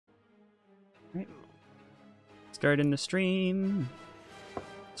Right. Starting the stream.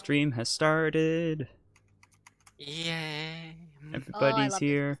 Stream has started. Yay. Everybody's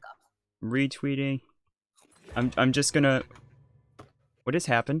here. Retweeting. I'm just gonna. What has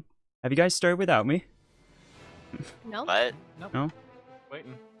happened? Have you guys started without me? No. What? Nope. No.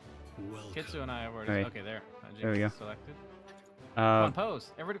 Waiting. Kitsu and I have already. Right. Okay, there. There we go. Selected. Come on, Uh,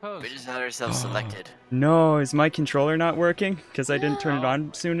 pose. Everybody pose. We just had ourselves selected. no, is my controller not working? Because I didn't turn it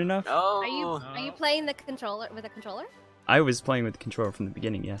on soon enough? No. Are you playing the controller with a controller? I was playing with the controller from the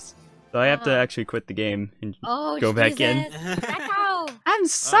beginning, yes. So I have to actually quit the game and Oh, go back in. Neko! I'm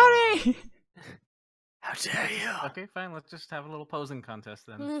sorry! How dare you? Okay, fine. Let's just have a little posing contest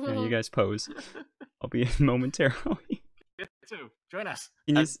then. Yeah, you guys pose. I'll be in momentarily. Kitsu, join us.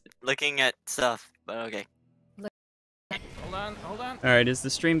 Can you I'm looking at stuff, but okay. Hold on, hold on. Alright, is the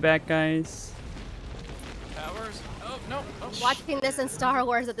stream back, guys? Towers. Oh, no. Oh, Watching this and Star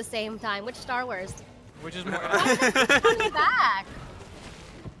Wars at the same time. Which Star Wars? Which is more. Coming back.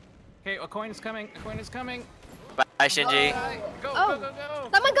 Okay, a coin is coming. A coin is coming. Bye, Shinji. Go, Oh. go, go, go.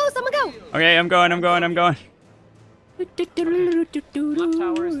 Someone go! Someone go! Okay, I'm going. Left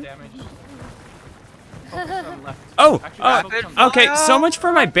tower is damaged. Focus on left. Oh! Actually, focus on Okay, so much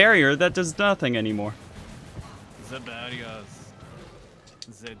for my barrier. That does nothing anymore. The barriers.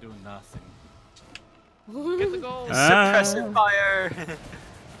 They do nothing. Get the goal. Suppressive fire.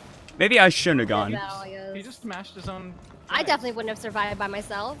 Maybe I shouldn't have gone. He just smashed his own. I definitely wouldn't have survived by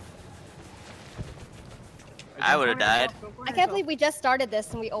myself. I would have died. I can't believe we just started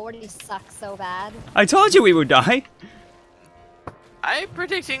this and we already suck so bad. I told you we would die. I'm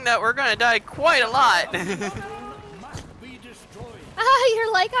predicting that we're gonna die quite a lot. Ah,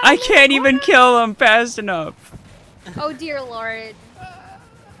 you're like I can't even kill him fast enough. Oh dear lord.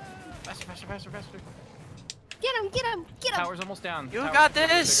 Faster, faster, faster, faster. Get him, get him, get him! Tower's almost down. You Tower, got bigger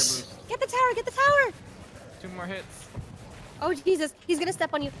this. boost. Get the tower, get the tower! 2 more hits. Oh Jesus, he's gonna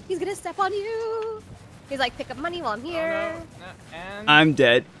step on you. He's gonna step on you. He's like, pick up money while I'm here. Oh, no. And I'm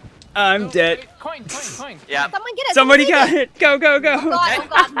dead. I'm oh, dead. wait, coin, coin, coin. Yeah. Someone get it. Somebody someone got it. Go, go, Oh go. God, oh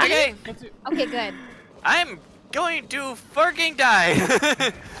God. Okay. Kitsu. Okay, good. I'm going to fucking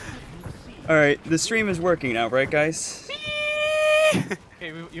die. Alright, the stream is working now, right, guys?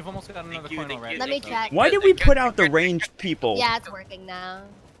 Okay, you've almost got another Thank you, coin thank already. you, Let me thank you. check. Why did we put out the ranged people? Yeah, it's working now.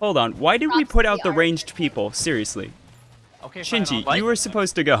 Hold on. Why did we Props put to out the the ranged people? Seriously. Okay, fine, Shinji, I'll- you were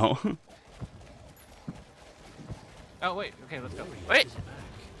supposed to go. Oh wait, okay, let's go. Wait.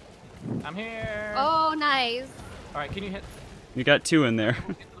 I'm here. Oh, nice. All right, can you hit? You got 2 in there. Get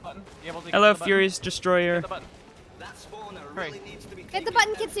to the button. You able to get Hello, to the Furious button? Destroyer. Get the button. Hurry. Get the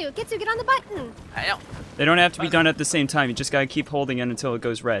button, Kitsu. Kitsu, get on the button. I know. They don't have to be done at the same time. You just gotta keep holding it until it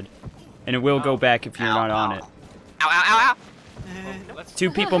goes red. And it will go back if you're Ow, not on ow. it. Ow, ow, ow, ow. Let's 2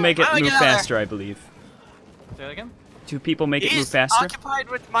 people make it How do I move get out there? faster, I believe. say that again. 2 people make it move He's faster. occupied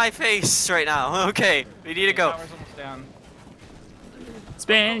with my face right now. Okay, we need to go. Tower's almost down.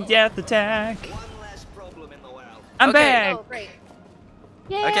 Spin death attack. I'm Okay. back. Oh, great.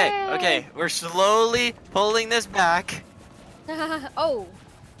 Yay. Okay, okay, we're slowly pulling this back. Oh.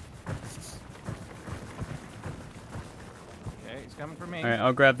 Okay, he's coming for me. All right,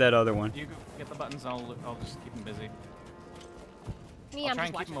 I'll grab that other one. You go get the buttons. I'll just keep him busy. Me, I'll I'm try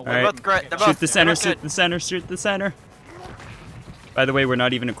just and keep him watching. away. Alright. from- They're okay, both- Shoot the center, they're shoot good. the center, shoot the center. By the way, we're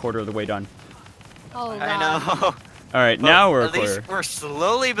not even a quarter of the way done. Oh, God. I know. All right, But now we're a at least quarter. we're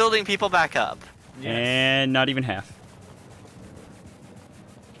slowly building people back up. Yes. And not even half.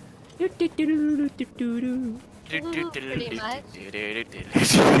 Pretty much.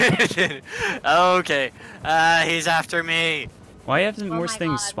 Okay, he's after me. Why haven't Oh worse my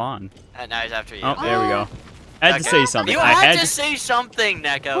things God. spawn? And now he's after you. Oh, there we go. I had to say something. You I had had to to. say something,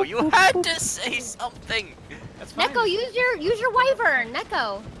 Neko. You had to say something. That's fine. Neko, use your wyvern,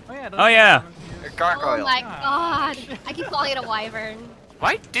 Neko. Oh yeah. Oh, yeah. Gargoyle. Oh my Gosh. God. I keep calling it a wyvern.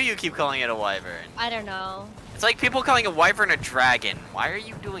 Why do you keep calling it a wyvern? I don't know. It's like people calling a wyvern a dragon. Why are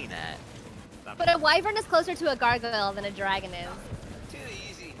you doing that? But a wyvern is closer to a gargoyle than a dragon is.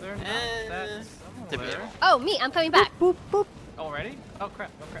 They're not that similar. Debatable. Oh, me, I'm coming back. Already? Oh crap!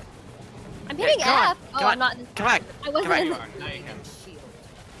 Oh crap! I'm hitting come on, F. Oh, come on, I'm not. Come on. I wasn't come on. in You are. Now you can.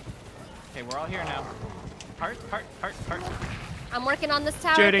 Okay, we're all here now. Heart, heart, heart, heart. I'm working on this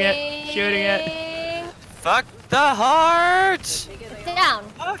tower Shooting it, thing. shooting it. Fuck the heart. It's down.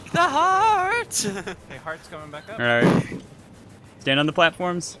 Fuck the heart. Okay, heart's coming back up. All right. Stand on the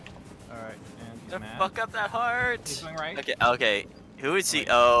platforms. All right, and he's The mad. fuck up that heart. He's going right. Okay, okay. Who is he?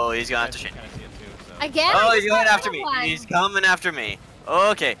 Oh, he's going after I Shin. kind of see it too. So. Again? Oh, I he's just going got after me. another one. He's coming after me.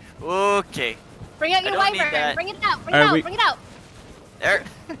 Okay, okay. Bring out your I don't need wyvern. that. Bring it out. Bring it Alright, out. we- Bring it out. There.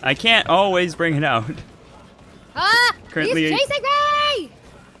 I can't always bring it out. Ah! Currently- He's chasing me!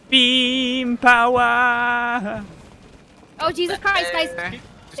 Beam power! Oh, Jesus Christ, guys. There. Just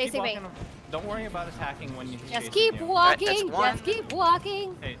keep Chasing me. walking. Don't worry about attacking when he's Just chasing keep you. walking. Alright, that's one. Just keep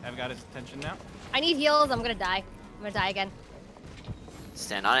walking. Hey, I've got his attention now. I need heals. I'm gonna die. I'm gonna die again.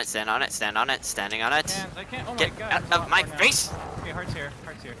 Stand on it, stand on it, stand on it, standing on it. I can't. Oh my Get god. out it's a of lot my more now. face! Okay, heart's here.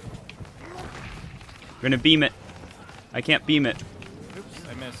 Heart's here. I'm gonna beam it. I can't beam it. Oops,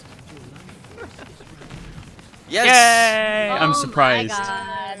 I missed. Yes! Yay! I'm Oh surprised. My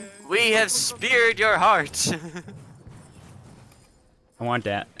God. We have speared your heart. I want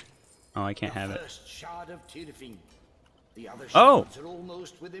that. Oh, I can't have it. First shard of Tirfing. The other Oh! shards are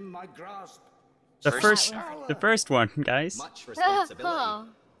almost within my grasp. The First- first one, guys. Much responsibility. Oh,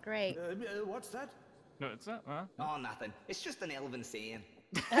 great. What's that? No, it's not. Huh? Oh, nothing. It's just an elven saying.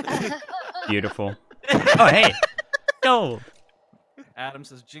 Beautiful. Oh, hey! Go! Adam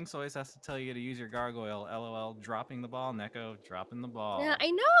says Jinx always has to tell you to use your gargoyle. LOL. Dropping the ball. Neko dropping the ball. Yeah, I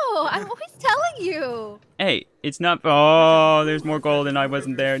know. I'm always telling you. Hey, it's not. Oh, there's more gold and I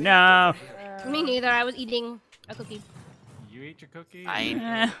wasn't there. No! Me neither. I was eating a cookie. You eat your cookie. I-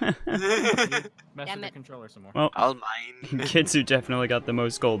 Mess Damn with the it. controller some more. Well, I'll mine. Kitsu definitely got the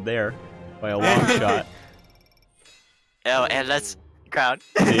most gold there. By a long shot. Oh, and let's crowd.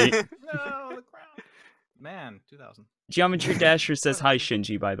 See? No, the crowd. Man, 2000. Geometry Dasher says hi,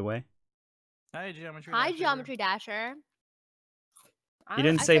 Shinji, by the way. Hi, Geometry. Hi, Dasher. Geometry Dasher. He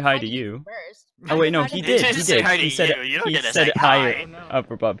didn't I say said hi to you. First. Oh wait, no, Hi to he you. did. didn't He say did. hi to He said you. it. You don't He get to said say it higher hi. Oh, no.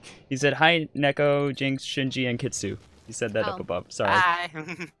 up above. He said hi, Neko, Jinx, Shinji, and Kitsu. He said that up Oh. above. Sorry, Hi.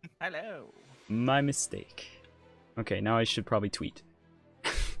 Hello. my mistake. Okay, now I should probably tweet.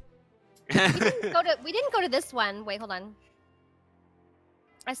 We didn't go to this one. Wait, hold on.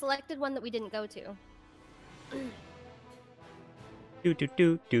 I selected one that we didn't go to. Do do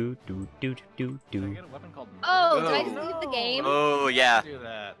do do do do do Did I do. get a weapon called Oh, murder? did I just leave the game? Oh, yeah. Do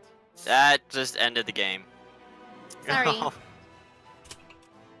that. That just ended the game. Sorry. Oh,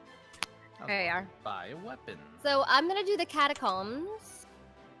 There you are. Buy a weapon. So I'm gonna do the catacombs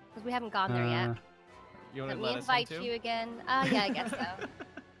because we haven't gone there yet. You want Let to me let us in invite too? you again. Yeah, I guess so.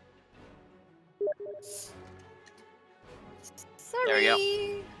 Sorry. There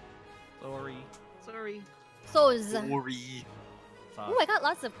we Sorry. Sorry. Soz. Sorry. Ooh, I got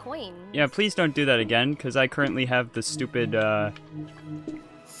lots of coins. Yeah, please don't do that again, because I currently have the stupid,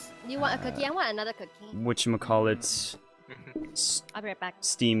 You want a cookie? I want another cookie. whatchamacallits, I'll be right back.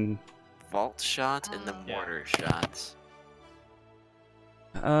 Steam, Vault shot and the Yeah. mortar shot.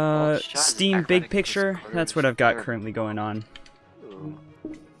 shot is Steam acrobatic Big plus Picture. quarters That's what I've got there. currently going on. Ooh.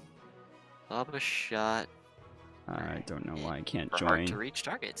 Lava shot. I don't know why I can't For hard to join. reach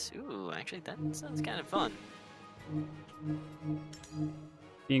targets. Ooh, actually, that sounds kind of fun.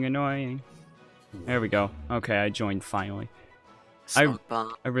 Being annoying. There we go. Okay, I joined finally. I Smoke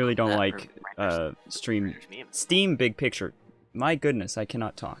bomb. really don't That like reminders- stream reminders me of- Steam Big Picture. My goodness, I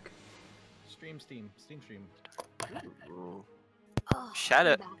cannot talk. Stream. Ooh. Oh,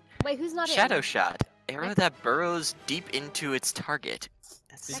 Shadow- I'm back. Wait, who's not Shadow in? shot. Arrow that burrows deep into its target.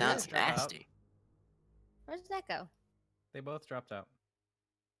 That Did sounds those drop out? nasty. Where does that go? They both dropped out.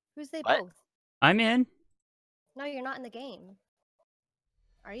 Who's they What? both? I'm in. No, you're not in the game.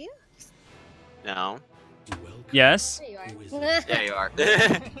 Are you? No. Yes. There you are. There you are.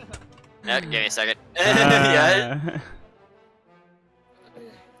 No, give me a second. Yeah.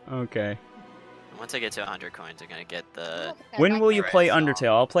 Okay. Once I get to 100 coins, I'm gonna get the. When will you Right, play so- Undertale?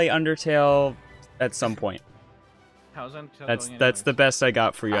 I'll play Undertale at some point. How's Undertale That's going the anyways? best I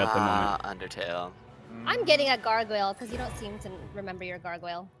got for you at the moment. Undertale. I'm getting a gargoyle because you don't seem to remember your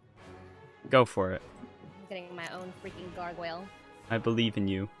gargoyle. Go for it. I'm getting my own freaking gargoyle. I believe in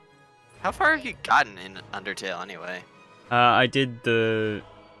you. How far have you gotten in Undertale anyway? I did the,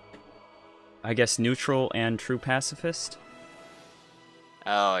 I guess, neutral and true pacifist.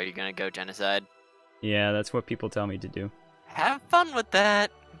 Oh, are you gonna go genocide? Yeah, that's what people tell me to do. Have fun with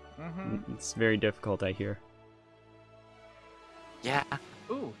that. Mm-hmm. It's very difficult, I hear. Yeah.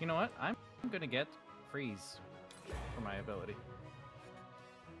 Ooh, you know what? I'm gonna get freeze for my ability.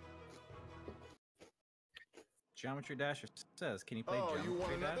 Geometry Dasher says, "Can you play Oh, you want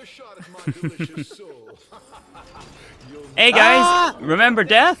Geometry another Dash?" shot at my delicious soul? You'll Hey guys, remember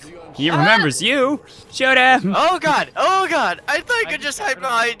Death? He remembers you. Shoot him. Oh god! Oh god! I thought I I could just just hide got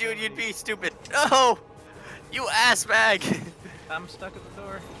rid of behind you and you'd be stupid. Oh! You ass bag! I'm stuck at the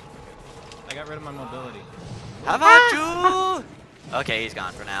door. I got rid of my mobility. How about you? Okay, he's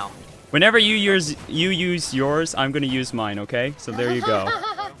gone for now. Whenever you use yours, I'm gonna use mine. Okay? So there you go.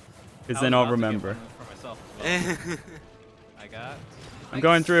 Because then I'll remember. For myself as well. I got I'm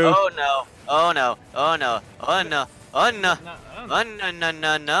going through. Oh no! Oh no! Oh no! Oh no! Oh no! No, Oh no! No!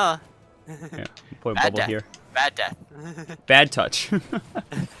 No! No! Yeah, put a Bad bubble death. here. Bad death. Bad touch.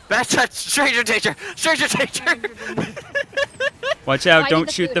 Bad touch. Stranger danger. Stranger danger. Watch Oh, out! I Don't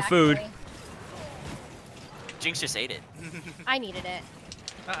need shoot the food. actually. Jinx just ate it. I needed it.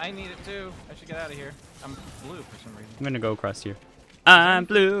 I need it too. I should get out of here. I'm blue for some reason. I'm gonna go across here. I'm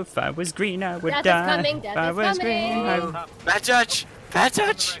blue. If I was green, I would Death is die. coming, If death I is was coming. green, I would... Bad touch. Bad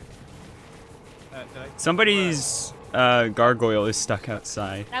touch. Did I? Somebody's gargoyle is stuck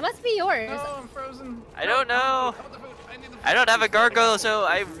outside. That must be yours. Oh, I'm frozen. I don't know. I want the food. I need the food. I don't have a gargoyle, so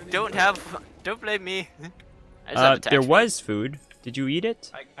I don't have. Don't blame me. I just have There attachment. was food. Did you eat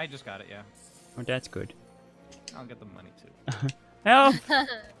it? I just got it, yeah. Oh, that's good. I'll get the money too. Help!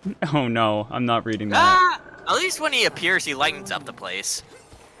 Oh no, I'm not reading that. Ah! At least when he appears, he lightens up the place.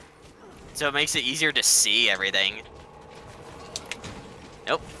 So it makes it easier to see everything.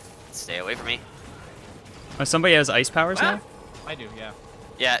 Nope. Stay away from me. Oh, somebody has ice powers Ah! now? I do, yeah.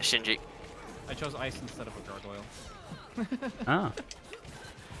 Yeah, Shinji. I chose ice instead of a gargoyle. Ah.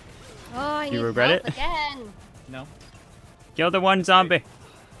 Oh, I You need regret health it? again. No. Kill the one zombie.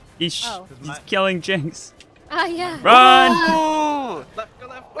 He's, Oh. he's killing Jinx. Ah, yeah. Run! Ooh! Left, go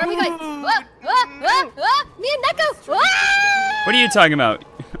left. Where are we going? Whoa, whoa, whoa, whoa! Me and Neko! Whoa! What are you talking about?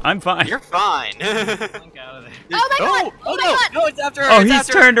 I'm fine. You're fine. Blink out of there. Oh my god! Oh, my no! god! No, it's after her! Oh, it's he's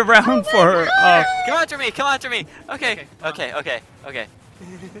after her. turned around for her. Oh. Come after me! Come after me! Okay, Okay, okay, okay.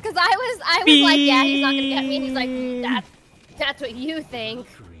 Because I was like, yeah, he's not gonna get me, and he's like, that's what you think.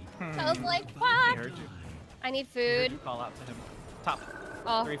 I was like, He what? heard you. I need He heard food. you call out to him. Top.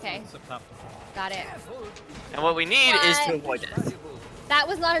 Oh, 3 okay, foods up top. got it. And what we need is to What? avoid death. That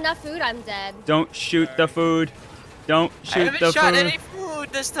was not enough food. I'm dead. Don't shoot the food. Don't I shoot haven't the shot food. any food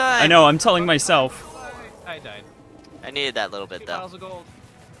this time. I know, I'm telling myself. I died. I needed that little 2 bit though. piles of gold.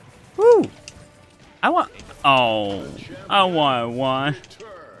 Woo! I want. Oh, I want one.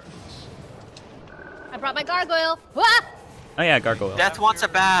 I brought my gargoyle. Wah! Oh yeah, gargoyle. Death wants a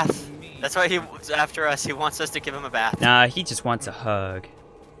bath. That's why he's after us. He wants us to give him a bath. Nah, he just wants a hug.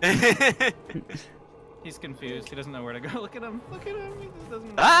 He's confused. He doesn't know where to go. Look at him. Look at him. He just doesn't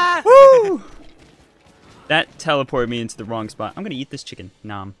know. Ah! Woo! That teleported me into the wrong spot. I'm gonna eat this chicken.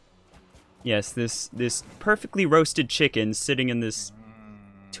 Nom. Yes, this perfectly roasted chicken sitting in this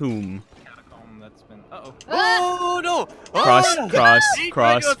tomb. Catacomb that's been. Uh-oh. Oh no! Cross, Oh, cross, He's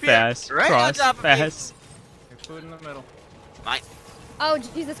cross, trying to appear fast, right on cross, top of me. fast. There's food in the middle. Mine. Oh,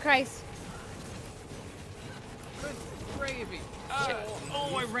 Jesus Christ. Good gravy.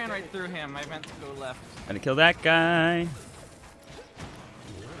 Oh, I ran right through him. I meant to go left. Gotta kill that guy.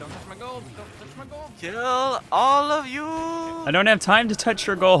 Don't touch my gold. Don't touch my gold. Kill all of you. I don't have time to touch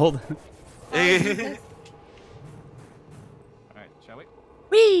your gold. Alright, shall we?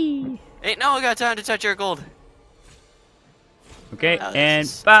 Whee! Ain't no one got time to touch your gold. Okay, Oh, and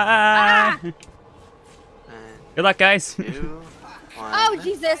this is- bye. Good luck, guys. 2, 1. Oh,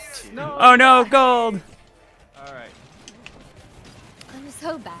 Jesus. No. Oh no, gold. Alright. I'm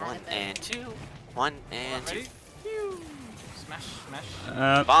so bad 1 at this. and 2. 1 and 2. Ready? Smash,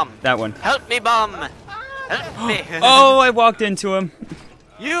 smash. Bomb. That one. Help me, bomb. Help me. Oh, I walked into him.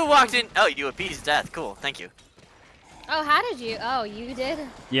 You walked in. Oh, you appeased death. Cool. Thank you. Oh, how did you? Oh, you did?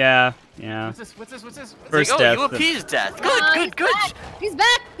 Yeah, yeah. What's this? What's this? What's this? It's First like, death. oh, you appeased death. Good, Oh, good, he's good. Back. He's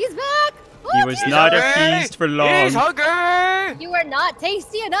back! He's back! He Oh, was Jesus. not hungry. appeased for long. He's hungry. You are not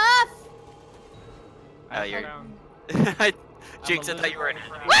tasty enough! Oh, you're. Down. I Jinx, I thought you were in.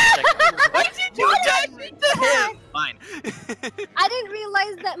 What? What did you do? To him? Fine. I didn't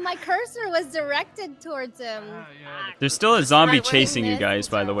realize that my cursor was directed towards him. Yeah, There's still a zombie right way. chasing you guys,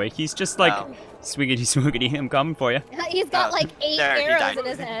 by the way. He's just like, Oh. swiggity swiggity, I'm coming for you. He's got Oh, like 8 there, he arrows died. in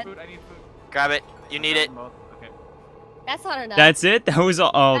his I need head. food. I need food. Grab it. You need it. Both. Okay. That's not enough. That's it? That was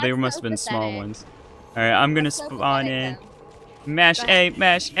all. Oh, they That's must so have been small pathetic. ones. Alright, I'm gonna That's so spawn in. pathetic, Mash Go A,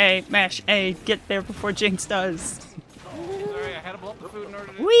 mash A, mash A. Get there before Jinx does. Sorry, I had to blow up the food in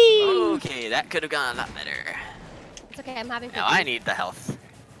order to. Whee! Okay, that could have gone a lot better. though. It's okay, I'm having Now food. I need the health.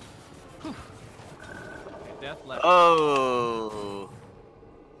 Okay, death left. Oh.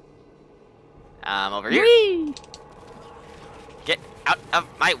 Over here. Whee! Get out of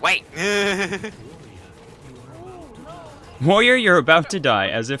my way. Warrior, you're about to die,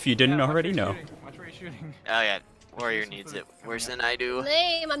 as if you didn't Yeah, watch already where you're know. shooting. Watch where you're shooting. Oh yeah, warrior needs it worse than I do.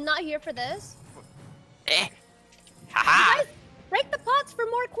 Lame, I'm not here for this. Eh. Haha. Guys, break the pots for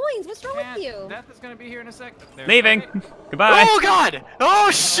more coins. What's wrong And with you? Death is gonna be here in a sec. There's Leaving. okay. Goodbye. Oh god!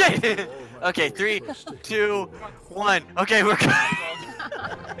 Oh shit! Okay, 3, 2, 1. Okay, we're good.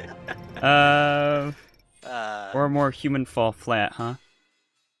 Or Uh, more human fall flat, huh?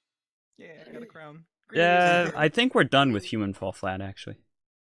 Yeah, I got a crown. Yeah, I think we're done with human fall flat, actually.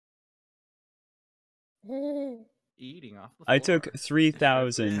 Eating off the floor. I took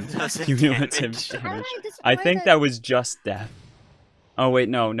 3,000 Doesn't cumulative damage. How damage. did I destroy think the- that was just death. Oh wait,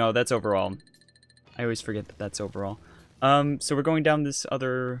 no, that's overall. I always forget that that's overall. So we're going down this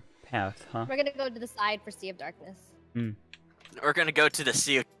other path, huh? We're gonna go to the side for Sea of Darkness. We're gonna go to the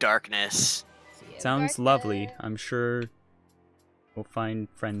Sea of Darkness. Sea of Sounds lovely. Darkness. I'm sure we'll find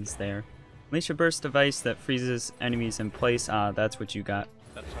friends there. Unleash a burst device that freezes enemies in place. Ah, that's what you got.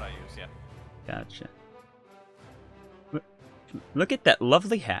 That's what I use, yeah. Gotcha. Look at that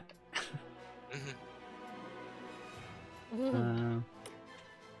lovely hat.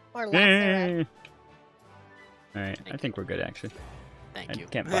 Or Lacerate. Alright, I think we're good actually. Thank I you.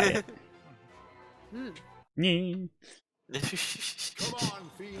 can't buy it. Yeah. Come on,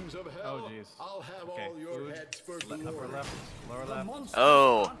 fiends of hell. Oh, jeez. I'll have Okay, all your food. heads for Upper glory. left, lower left.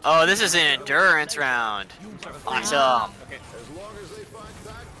 Oh, this is an endurance round. Awesome. Okay. As long as they fight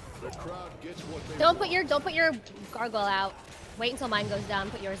back, the crowd gets what they Don't want. put your gargoyle out. Wait until mine goes down.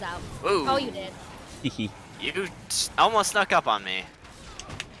 Put yours out. Ooh. Oh, you did. You almost snuck up on me.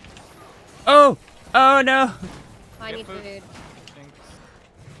 Oh! Oh no! I Get need food. food. Jinx.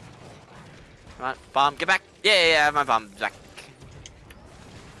 Come on, bomb, get back. Yeah, I have my bomb back.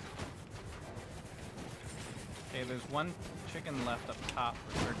 Okay, there's one chicken left up top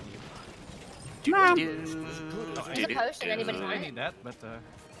for turkey. There's a potion. Anybody I want need it? that, but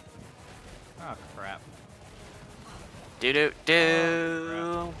oh crap. Do.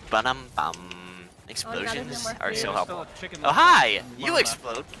 Ba-dum bum. Oh, Explosions no more are food. so There's helpful. still a chicken Oh left hi! up, You lower left.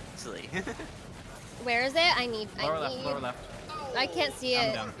 explode easily. Where is it? I need. Lower left. I can't see I'm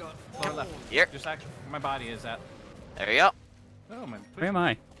it. down. Lower left. Here. Just actually, my body is at. There you go. Oh my. Where am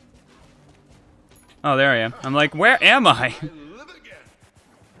I? Oh, there I am. I'm like, where am I? Live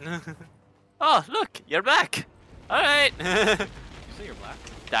again. Oh, look, you're back. All right. You say you're black.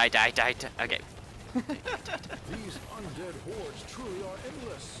 Die. Okay. These undead hordes truly are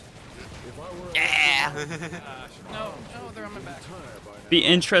endless. If I were Yeah. No, they're on my back. Be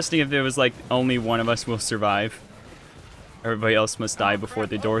interesting if it was like only one of us will survive. Everybody else must die before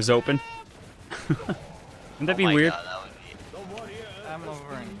the doors open. Wouldn't that be Oh my weird? God, that would be- I'm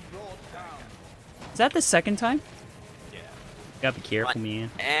over in. Is that the second time? Yeah. Gotta be careful, Come on.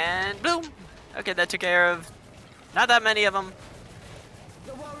 man. And boom. Okay, that took care of not that many of them.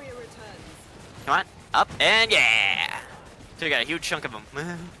 The warrior returns. Come on, up and yeah. So we got a huge chunk of them.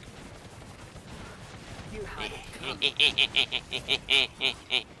 You had it coming.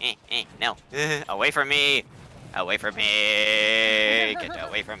 No, away from me. Away from me. Get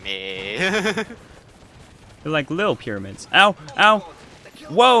away from me. They're like little pyramids. Ow! Ow!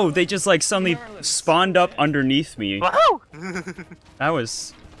 Whoa! They just like suddenly spawned up underneath me. Woohoo! That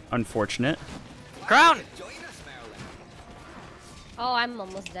was unfortunate. Crown. Join us, Marilyn. Oh, I'm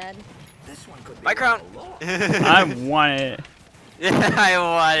almost dead. This one could be My crown. I want it. I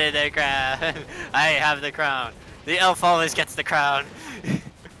wanted the crown. I have the crown. The elf always gets the crown.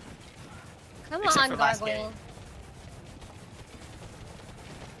 Come Except on, for last gargoyle.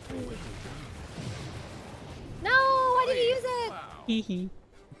 No, why did you use it? Hee hee.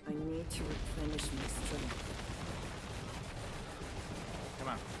 I need to replenish my strength. Come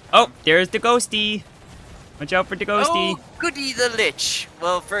on. Oh, there's the ghosty. Watch out for the ghosty. Oh, goody the lich.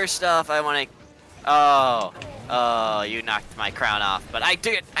 Well, first off, I want to. Oh, you knocked my crown off, but I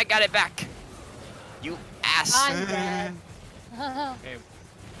did it. I got it back. You ass. I'm dead. Okay,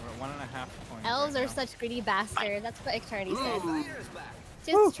 we're at 1.5 points. Elves right are now. such greedy bastards. That's what Eternity said. Fire's back.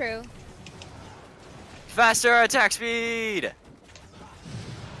 It's true. Faster attack speed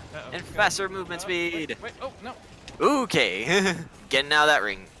Uh-oh, and go. faster movement speed. Wait, oh no. Okay, getting out of that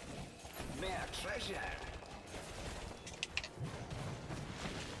ring. Mere treasure.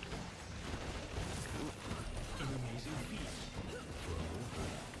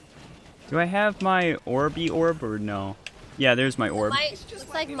 Do I have my Orby orb or no? Yeah, there's my orb. Looks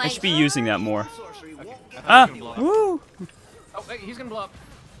like I Mike. should be using that more. Sorcery won't Ah! He's gonna blow up. Woo! Oh, wait, he's gonna blow up.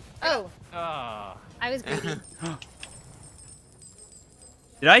 Oh, Ah. I was greedy.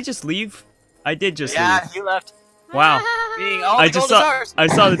 Did I just leave? I did just Yeah, leave. you left. Wow. Being all I the just gold is saw ours. I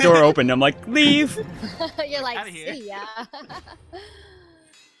saw the door open. I'm like, leave. You're like, Outta here. see ya.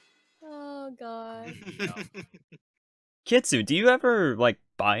 Oh god. Kitsu, do you ever like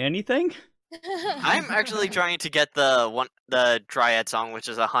buy anything? I'm actually trying to get the Dryad song, which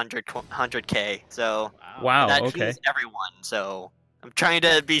is 100K. So Wow, that okay. heals everyone. So I'm trying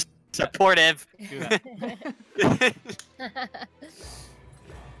to be supportive. Do that.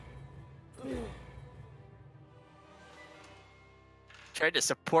 Tried to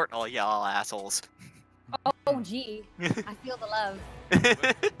support all y'all assholes. Oh, gee. I feel the love. I hit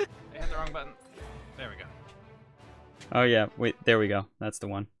the wrong button. There we go. Oh yeah, wait, there we go. That's the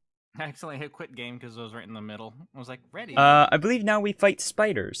one. I accidentally hit quit game because I was right in the middle. I was like, ready. I believe now we fight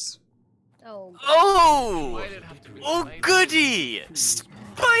spiders. Oh. Oh! Why did it have to be Oh, spiders? goody!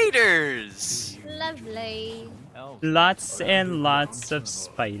 Spiders! Lovely. Elves. Lots and lots of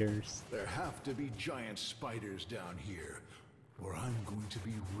spiders. There have to be giant spiders down here, or I'm going to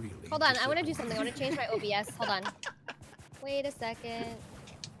be really. Hold on, I want to do something. I want to change my OBS. Hold on. Wait a second.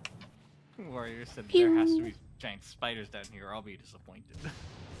 Warrior said there has to be giant spiders down here or I'll be disappointed.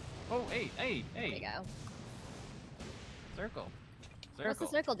 Oh, hey. There you go. Circle. What's the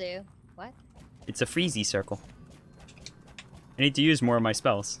circle do? What? It's a freezy circle. I need to use more of my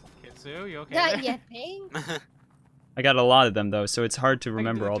spells. Kitsu, you okay? Not there? yet, thing. I got a lot of them though, so it's hard to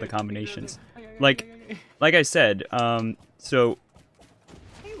remember all the combinations. Like I said, so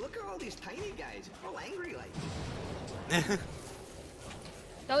Hey, look at all these tiny guys, all angry like.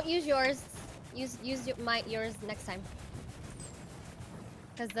 Don't use yours. Use yours next time.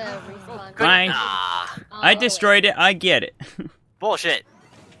 Cause the respawn. Fine. Ah, Oh, I destroyed it. I get it. bullshit.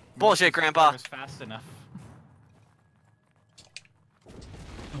 Bullshit, Grandpa. Was fast enough.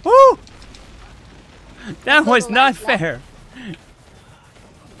 Woo! That Go was to not left. fair.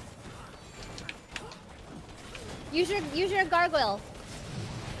 Use your gargoyle.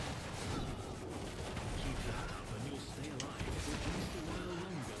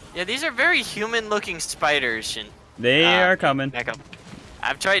 Yeah, these are very human-looking spiders, and They are coming. Neko.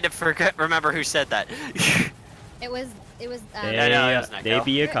 I'm trying to remember who said that. It was. They, Yeah, no, it was they Neko.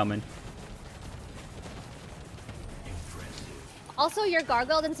 be a coming. Also, your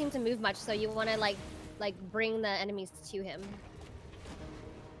gargoyle didn't seem to move much, so you want to like bring the enemies to him.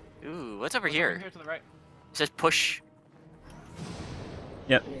 Ooh, what's over Over here? here to the right. It says push.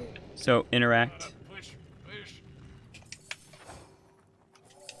 Yep. So interact. Push.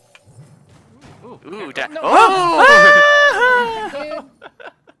 Ooh, okay. that. No. Oh! Dude,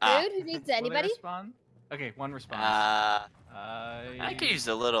 Ah. dude, who needs Will they anybody? respond? Okay, one response. I could use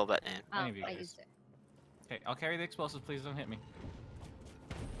a little, but Oh, Maybe I it is. used it. Okay, I'll carry the explosives. Please don't hit me.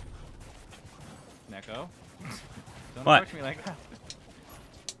 Neko. Don't What? approach me like that.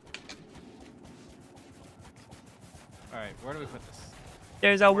 Alright, where do we put this?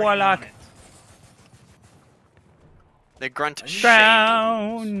 There's a Where do you warlock. want it? the grunt shade.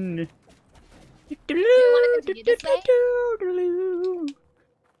 Drown. Do you want to continue this way?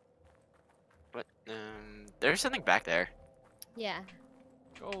 What? There's something back there. Yeah.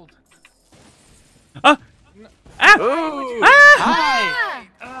 Gold. Ah! No. Ah! Ooh! Ah! Hi!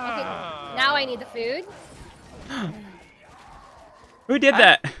 Okay, now I need the food. Who did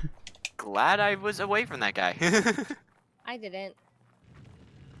that? Glad I was away from that guy. I didn't.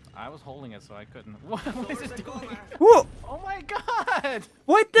 I was holding it so I couldn't. What is it doing? Whoa! Oh my god!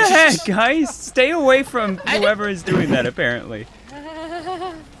 What the heck, guys? Stay away from whoever is doing that. Apparently.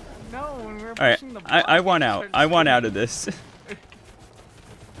 No, when we were All right, pushing the I block, want it out. started I want spinning. out of this. It's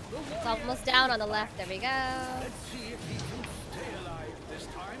almost down on the left. There we go. Let's see if he can stay alive this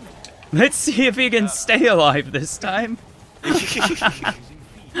time. Let's see if he can stay alive this time. I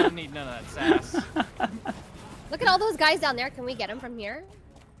don't need none of that sass. Look at all those guys down there. Can we get them from here?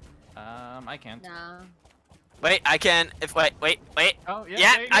 I can't. Nah. Wait, I can. If wait. Oh, yeah,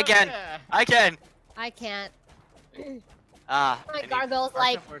 Yeah, there you I go, can. yeah. I can. I can't. Ah. My I need- gargoyle's March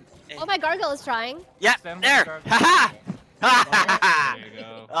like. upward. Oh, my gargoyle is trying. Yeah, Stand there. with the Ha ha. There you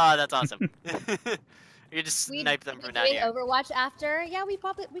go. Oh, that's awesome. You can just We snipe them we from down doing here. Overwatch after. Yeah, we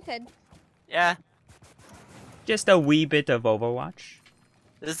could. Yeah. Just a wee bit of Overwatch.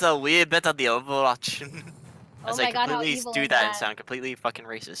 This is a weird bit of the Overwatch. Oh As my I God, how completely evil do is that and that? sound completely fucking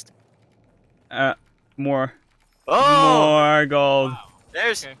racist. More. Oh! More gold.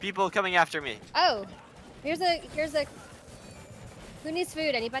 There's Okay. people coming after me. Oh, here's a. Who needs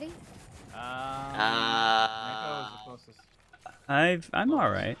food? Anybody? Neko is the closest. I'm all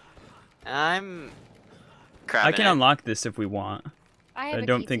right. I'm I crabbing can it. unlock this if we want. I have a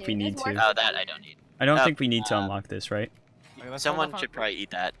don't key think too. we need There's more to. Oh, that I don't need. I don't Oh, think we need to unlock this, right? Okay, let's Someone hold off should on- probably eat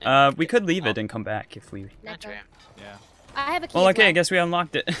that. and We get could leave them it and come back if we. all. Not Neko. true. Yeah. I have a key. Well, as okay, I well. guess we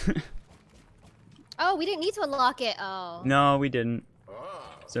unlocked it. Oh, we didn't need to unlock it. Oh. No, we didn't.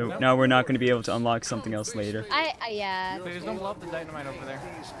 So Nope. now we're not going to be able to unlock something else later. Yeah. Please don't blow up the dynamite over there.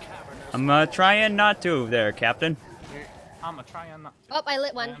 I'm trying not to there, Captain. I'm trying not to. Oh, I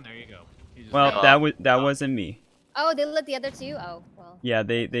lit one. And there you go. You just- Well, Oh. that wasn't me. Oh, they lit the other two. Oh, well. Yeah,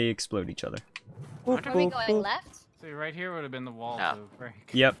 they explode each other. Are we going left? See, right here would have been the wall No. to break.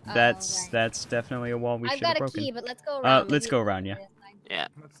 Yep, Oh, that's right. that's definitely a wall we I've should have got a broken. key, but let's go around. Let's Maybe go it's around, yeah. on this side. Yeah.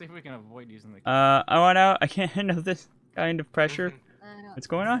 Let's see if we can avoid using the. I want out. I can't handle this kind of pressure. I don't What's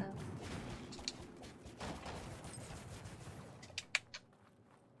going think on?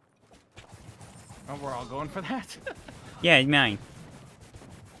 Oh, we're all going for that. Yeah, mine.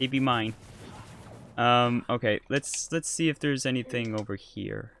 They be mine. Okay, let's see if there's anything over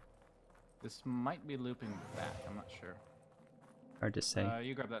here. This might be looping back. I'm not sure. Hard to say.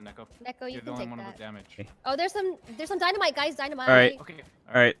 You grab that, Neko. Neko, you You're the can only take one that. with damage. Okay. Oh, there's some dynamite, guys. Dynamite. All right. Okay.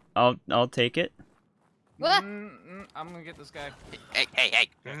 All right, I'll take it. What? I'm gonna get this guy. Hey.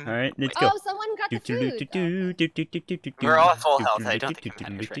 All right, let's go. Oh, someone got the food. Okay. We're all at full health. I don't think it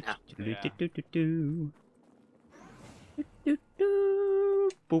matters right now.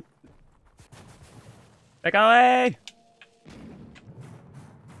 Boop. Back away!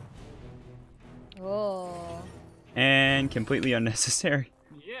 Oh. And completely unnecessary.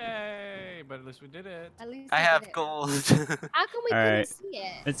 Yay! But at least we did it. At least I we have did it. gold. How come we All couldn't right. see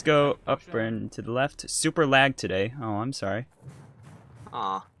it? Let's go up and to the left. Super lag today. Oh, I'm sorry.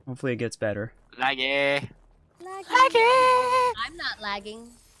 Aw. Hopefully it gets better. Laggy. Lagging. I'm not lagging.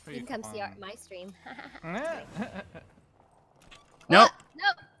 Where You you can come see going? my stream. Nope. What? No.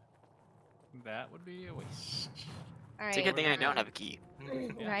 That would be a waste. All right. It's a good thing I don't have a key.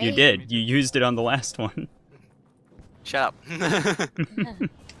 Right? You did. You used it on the last one. Shut up.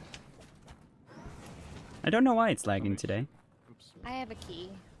 I don't know why it's lagging today. Oops. I have a key.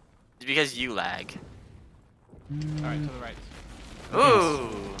 It's because you lag. All right, to the right. Ooh.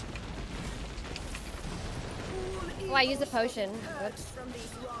 Oh, I used a potion. Whoops.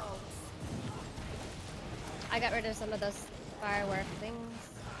 I got rid of some of those firework things.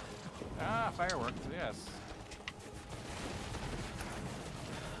 Ah, fireworks. Yes.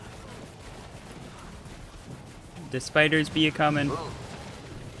 The spiders be a coming.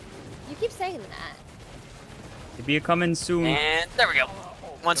 You keep saying that. They be a coming soon. And there we go.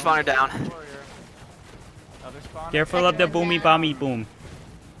 One spawner down. Warrior. Other spawner. Careful of the boomy bomby boom.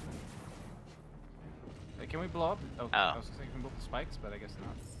 Hey, can we blow up? Oh, Oh. I was thinking we can blow up the spikes, but I guess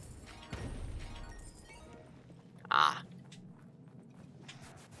not. Ah.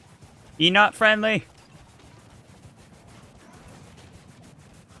 Be not friendly.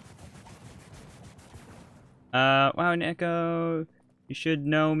 Wow, Neko, you should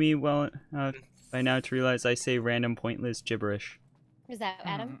know me well by now to realize I say random pointless gibberish. Is that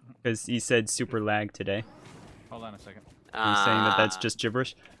Adam? Because he said super lag today. Hold on a second. He's saying that that's just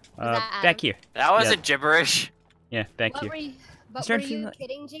gibberish. that Back Adam? here. That was Yeah. a gibberish. Yeah, back What here. were you? But were starting to feel you like-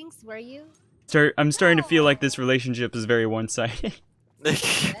 kidding, Jinx? Were you? I'm starting to feel like this relationship is very one-sided.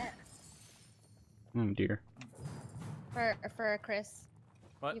 Oh dear. For Chris.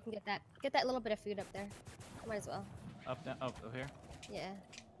 What? You can get that little bit of food up there. Might as well. Up, down, up here. Yeah.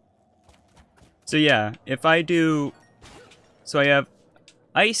 So yeah, if I do... So I have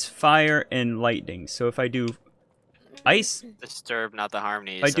ice, fire, and lightning. So if I do ice... Disturb, not the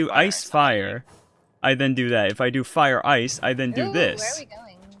harmony. If I do ice, fire, I then do that. If I do fire, ice, I then do Ooh, this. Where are we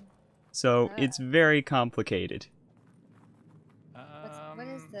going? So it's very complicated. What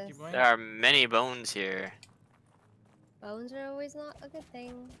is Keep this? going. There are many bones here. Bones are always not a good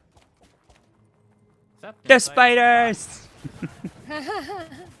thing. Is that The inside? spiders!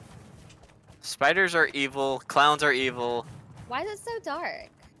 Spiders are evil. Clowns are evil. Why is it so dark?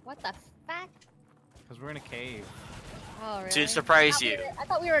 What the fuck? Because we're in a cave. Oh, really? To surprise I thought we you. were- I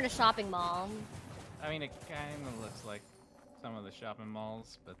thought we were in a shopping mall. I mean, it kind of looks like some of the shopping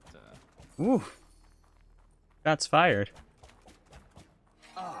malls, but Ooh. That's fired.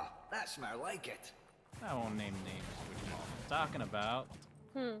 Ah, that smell like it. I won't name names. Which mall I'm talking about.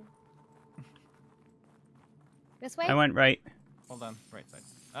 This way? I went right. Hold on, right side.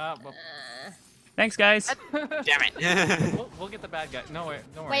 Well, Thanks, guys. Damn it. we'll get the bad guy. No, wait,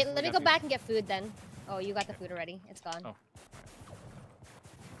 don't worry. Wait, we let me got go these. back and get food then. Oh, you got the food already. It's gone. Oh.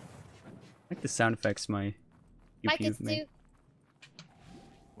 I like the sound effects my Hi, pew Kitsu. made.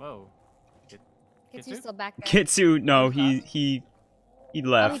 Whoa. Kitsu's still back there. Kitsu, no, he Oh, he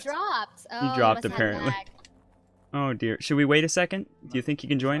left. dropped. Oh, dropped, must have apparently. lag. Oh dear. Should we wait a second? Do you think you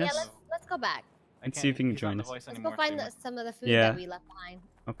can join Yeah, us? let's go back. I Let's can't- see if he can he's not join the us. voice Let's anymore, go find so he some of the food Yeah. that we left behind.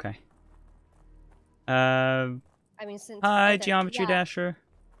 Okay. I mean, since Hi, okay, Geometry yeah. Dasher.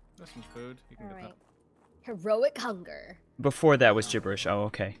 There's some food. You can All get right. Heroic hunger. Before that was gibberish. Oh,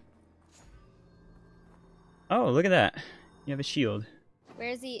 okay. Oh, look at that. You have a shield. Where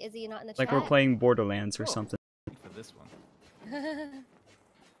is he? Is he not in the Like chat? we're playing Borderlands or Oh. something. that for this one.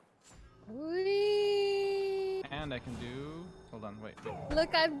 Whee! And I can do. Hold on, wait. Look,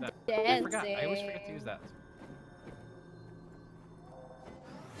 I'm That, dancing. I forgot. I always forget to use that.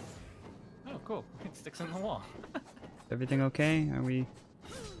 Oh, cool. It sticks in the wall. Everything okay? Are we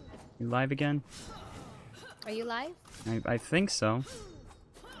live again? Are you live? I think so.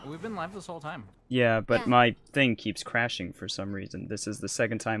 We've been live this whole time. Yeah, but Yeah. my thing keeps crashing for some reason. This is the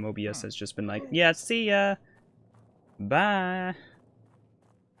second time OBS has just been like, yeah, see ya. Bye.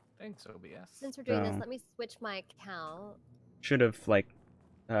 Thanks, OBS. Since we're doing this, So- let me switch my account. Should have, like,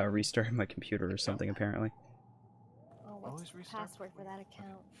 restarted my computer or something, apparently. Oh, what's Always the restart password for that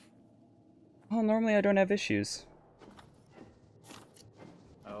account? Well, normally I don't have issues.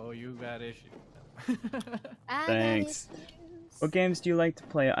 Oh, you got issues. I got Thanks. issues. What games do you like to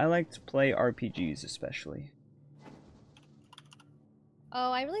play? I like to play RPGs, especially.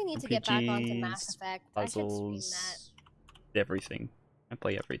 Oh, I really need to get back onto RPGs, Mass Effect. I should stream that. Puzzles, everything. I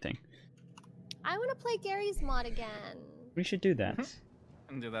play everything. I want to play Gary's mod again. We should do that.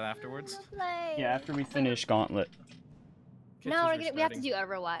 And do that afterwards. I wanna play. Yeah, after we finish Gauntlet. Kitsu's No, we have to restarting. do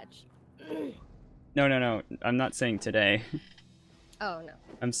Overwatch. No. I'm not saying today. Oh no.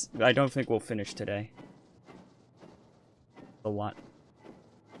 I don't think we'll finish today. A lot.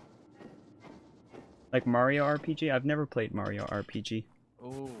 Like Mario RPG? I've never played Mario RPG.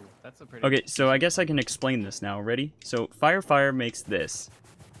 Ooh, that's a pretty. Okay, so I guess I can explain this now. Ready? So Fire makes this.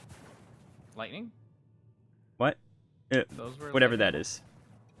 Lightning? What? Those were Whatever that lightning? is.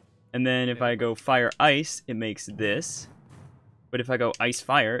 And then if I go Fire Ice, it makes this. But if I go Ice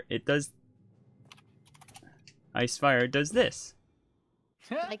Fire, it does. Ice Fire does this.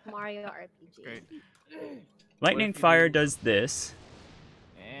 Like Mario RPG. Great. Lightning if you Fire do- does this.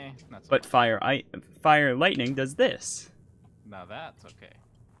 Not so But much. Fire Lightning does this. Now that's okay.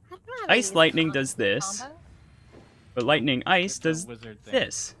 I don't have Ice any Lightning combo- does this. combo. But Lightning Ice It's a does wizard thing.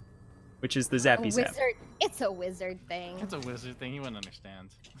 this. Which is the A Zappy Zap. wizard. It's a wizard thing. It's a wizard thing. You wouldn't understand.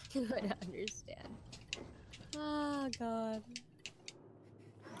 You would understand. Oh god.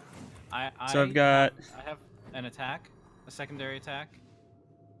 So I've got- I have an attack, a secondary attack,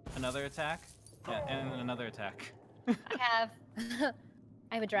 another attack, and another attack. I have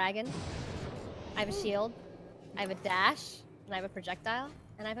I have a dragon. I have a shield. I have a dash, and I have a projectile,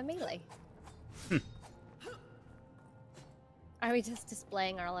 and I have a melee. Are we just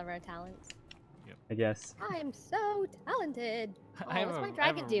displaying all of our talents? I guess. I'm so talented. Oh, I have what's a- my I have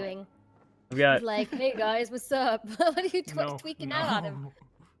dragon a- doing? I've got He's like, hey guys, what's up? What are you tweaking out on him?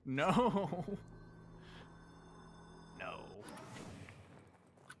 No. No.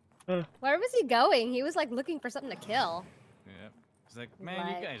 Where was he going? He was like looking for something to kill. Yep. He's like, man,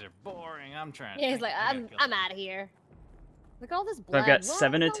 Like- you guys are boring. I'm trying. Yeah, he's like, I gotta I'm kill I'm some." out of here. Look at all this So blood. I've got What?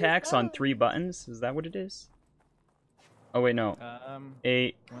 7 Look at all this attacks on blood. 3 buttons. Is that what it is? Oh wait, no.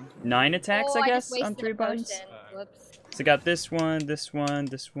 8, 1, 2, 9 attacks, Oh, I just guess, on wasted 3 a buttons. potion. Whoops. So I got this one, this one,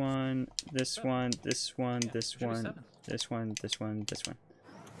 this one, this one, this one, this should be one, 7. this one, this one, this one.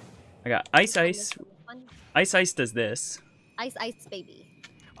 I got Ice Ice. Fun. Ice Ice does this. Ice, ice, baby.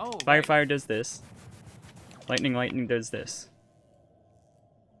 Oh, Fire right. Fire does this. Lightning does this.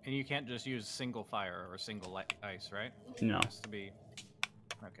 And you can't just use single fire or single ice, right? No. It has to be.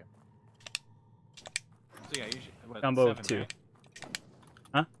 Okay. So yeah, you should. What, Combo of 7, 2. right?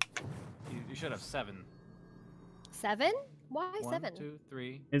 Huh? You should have 7. 7? Why 1, 7? 2,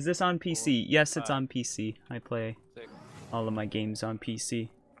 3, Is this on PC? Yes, it's 5. on PC. I play 6. all of my games on PC.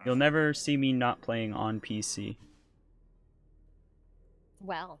 You'll never see me not playing on PC.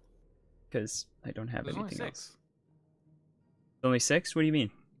 Well, Because I don't have There's only anything 6. else. Only 6? What do you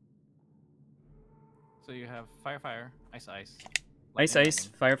mean? So you have fire, ice, Ice lightning, Ice,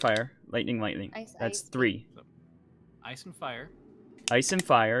 Fire, Lightning. Ice, That's ice. 3. ice and fire. Ice and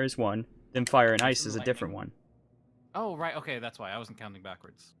Fire is 1. Then Fire and Ice and is a lightning. different one. Oh right, okay, that's why I wasn't counting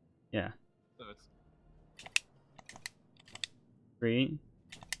backwards. Yeah. So it's 3,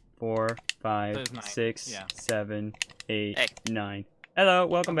 4, 5, There's 9, 6, yeah. 7, 8, Hey. 9. Hello,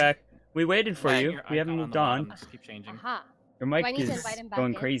 welcome back. We waited for Hey, you. Your We haven't icon moved the on. bottom just keep changing. aha. Your Do I mic need to is invite him back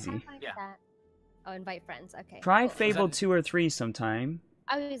going in? crazy. How do I do Yeah. that? Oh, invite friends. Okay. Try cool. Fable that- 2 or 3 sometime.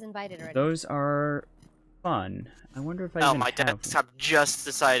 I was invited already. Those are fun. I wonder if I Oh, even my have... desktop just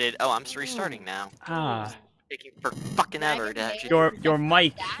decided. Oh, I'm restarting now. Ah, Taking for fucking Dragon ever to Maid. actually. your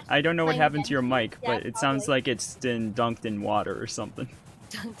mic. I don't know what Playing happened to your Genshin? mic, Yeah, but it sounds probably. like it's been dunked in water or something.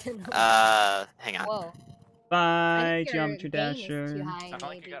 Duncan. Hang on. Whoa. Bye, I think your Geometry gain is Dasher. too high, Sounded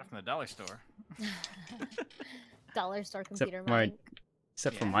like you maybe. got it from the dollar store. Dollar store Except computer my- mine.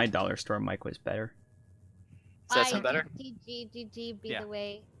 Except for Yeah. my dollar store mic was better. Does that sound better? GG, be Yeah. the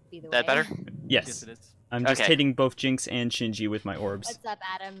way. Be the That way. better? Yes, it is. I'm just Okay. hitting both Jinx and Shinji with my orbs. What's up,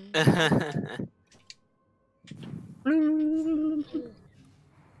 Adam?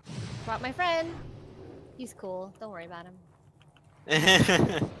 Brought my friend. He's cool. Don't worry about him.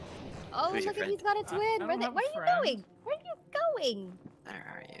 Oh, Who's your look at friend? he's got a twin. I Where, don't have where a are you friend. going? Where are you going? Where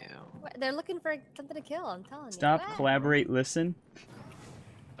are you? They're looking for something to kill. I'm telling Stop, you. Wow. collaborate, listen.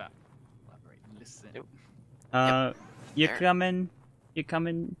 Stop. Collaborate. Listen. Nope. You There. coming? You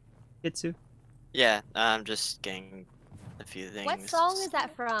coming, Kitsu? Yeah, I'm just getting a few things. What song is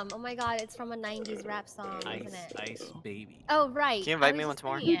that from? Oh my god, it's from a 90s rap song, Ice, isn't it? ice baby. Oh, right. Can you invite I me was once just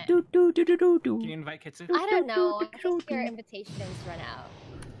more? singing it. Can you invite Kitsu? I don't know. I think your invitations run out.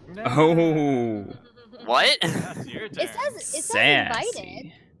 Oh, What? That's your turn. It says sassy.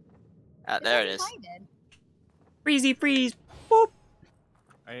 invited. There it says is. invited. Freezy freeze. Boop.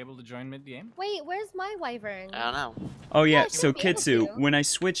 Are you able to join mid-game? Wait, where's my wyvern? I don't know. Oh yeah, Yeah, she so might be able Kitsu, to. when I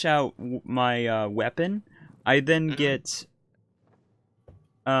switch out my weapon, I then Mhm. get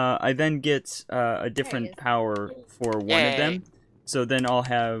a different is. power for one of Yay. them. So then I'll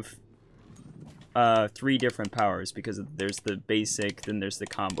have 3 different powers because there's the basic, then there's the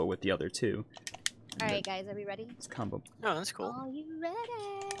combo with the other 2. Alright, guys, are we ready? It's combo. Oh, that's cool. Are you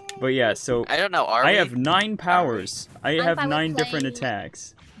ready? But yeah, so I don't know. Are I we? have 9 powers. I I'm have fine with 9 different playing-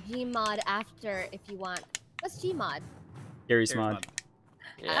 attacks. Gmod after if you want. What's Gmod? Gary's Here's mod.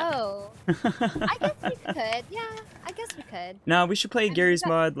 Yeah. Oh, I guess we could. Yeah, I guess we could. Nah, we should play mean, Gary's we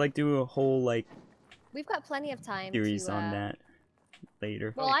got- mod, like do a whole like We've got plenty of time series to, on that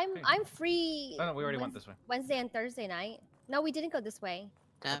later. Well, Oh, I'm hey. free. Oh, no, we already went this way. Wednesday and Thursday night. No, we didn't go this way.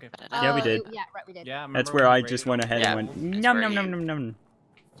 Okay. Yeah, we Oh, did. Yeah, right, we did. Yeah, That's remember where when I we just raided went all ahead Yeah, and went that's num where num you- num num num.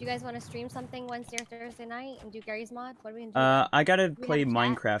 Do you guys want to stream something Wednesday or Thursday night and do Gary's mod? What are we gonna do? I gotta we play have chat?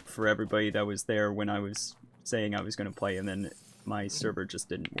 Minecraft for everybody that was there when I was saying I was gonna play, and then my server just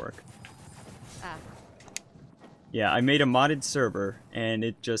didn't work. Ah. Yeah, I made a modded server, and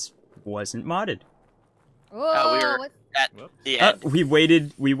it just wasn't modded. Whoa, we were- what? At Whoops. the end.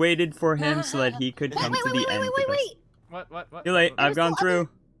 We waited for him so that he could come to the end with us. What? Too late, What? I've gone still other- through.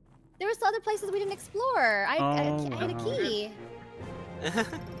 There were still other places we didn't explore. I hit a Oh. key.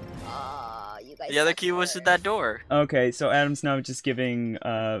 Oh, you guys. The other suck key was at there. that door. Okay, so Adam's now just giving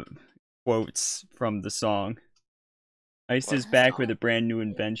quotes from the song. Ice What is back with song? a brand new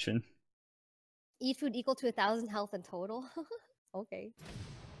invention. Eat food equal to 1,000 health in total. Okay.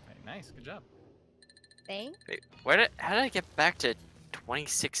 Hey, nice, good job. Thanks. Wait, how did I get back to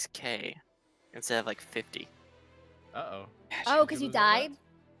 26k instead of like 50? Uh-oh. Oh, because you lose all that? died?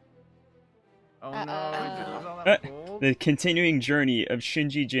 Oh Uh-oh. no, did you lose all that gold? The continuing journey of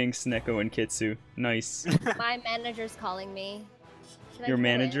Shinji, Jinx, Neko, and Kitsu. Nice. My manager's calling me. Should I Your do it?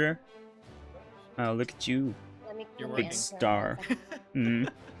 manager? Oh, look at you. Let me, You're let me Big answer it. star. One second. Mm.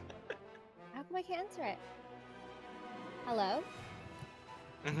 How come I can't answer it? Hello?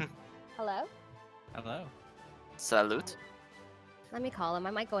 Mhm. Hello? Hello. Salute. Let me call him.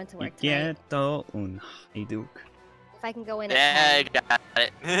 I might go into work tonight. Quieto un haiduk. If I can go in Yeah, I at 10.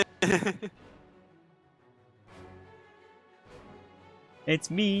 got it.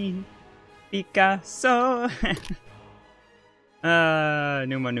 It's me, Picasso.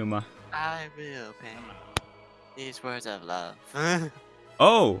 Numa. I will pay these words of love.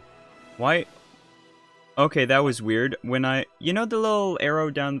 Oh, why? Okay, that was weird. When you know the little arrow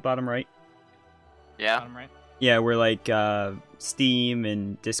down the bottom right? Yeah. Bottom right. Yeah, where like Steam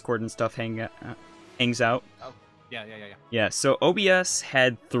and Discord and stuff hangs out. Yeah. Yeah, so OBS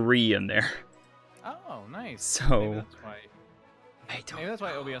had 3 in there. Oh, nice. So- Maybe that's why. I Maybe that's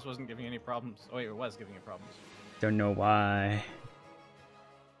why OBS wasn't giving you any problems. Oh wait, it was giving you problems. don't know why.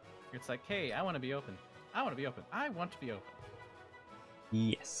 It's like, hey, I want to be open. I want to be open. I want to be open.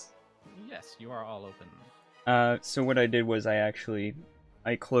 Yes. Yes, you are all open. So what I did was I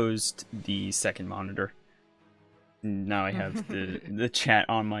closed the second monitor. Now I have the chat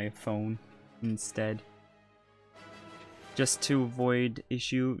on my phone instead. Just to avoid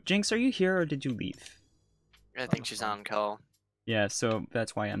issue. Jinx, are you here or did you leave? I think she's on call. Yeah, so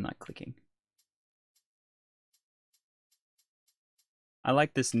that's why I'm not clicking. I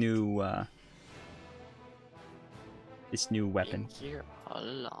like this new weapon. Been here all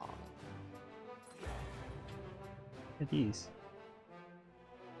along. Look at these.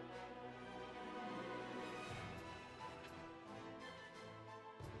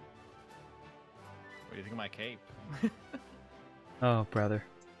 What do you think of my cape? Oh, brother.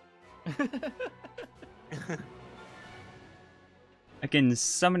 I can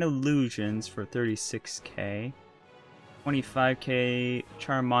summon illusions for 36k. 25k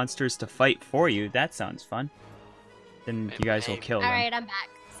charm monsters to fight for you. That sounds fun. Then you guys will kill them. Alright, I'm back.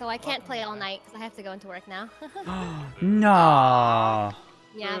 So I can't play all night because I have to go into work now. Nah.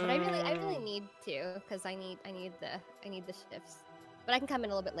 Yeah, but I really need to because I need the shifts. But I can come in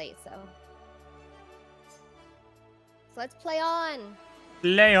a little bit late, so let's play on.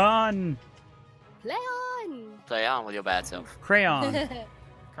 Play on. Play on. Play on with your bad self. Crayon.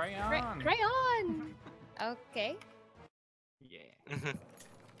 Crayon. Crayon. Okay. Yeah.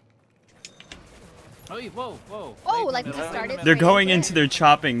 Oh, whoa, whoa. Oh, Wait, like no, we no, just started. They're going there. into their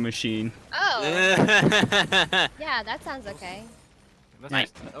chopping machine. Oh, Nice. yeah, that sounds okay. That's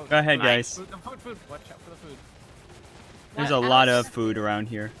Nice. oh, Go ahead, Nice. guys. Food. Watch out for the food. There's What a lot else? of food around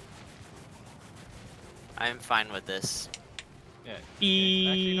here. I'm fine with this. Yeah. Actually,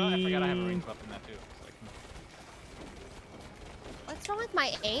 you know what? I forgot I have a range weapon that too. So I can... What's wrong with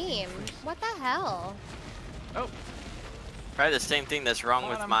my aim? What the hell? Oh, Probably the same thing that's wrong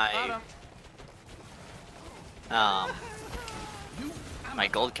with my my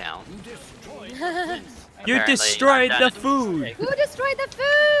gold count. You Apparently, destroyed I've the done it. food. Who destroyed the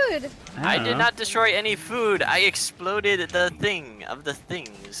food? I don't did know. not destroy any food. I exploded the thing of the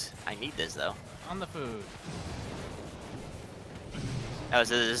things. I need this though. on the food. Oh,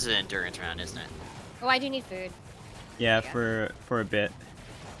 so this is an endurance round, isn't it? Oh, I do need food. Yeah, for a bit.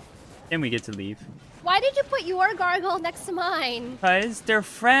 Then we get to leave. Why did you put your gargoyle next to mine? Cause they're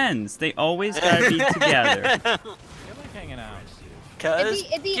friends. They always gotta be together. They like hanging out. Cause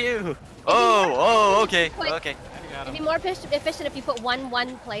It'd be- you. Oh, okay, Like- okay. I got It'd be 'em. more efficient if you put one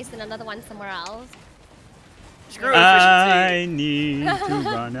place and another one somewhere else. Screw I efficiency. need to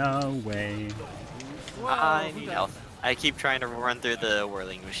run away. I need health. I keep trying to run through the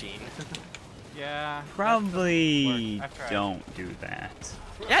whirling machine. Yeah. Probably I've tried. don't do that.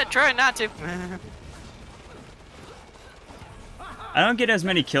 Yeah, try not to. I don't get as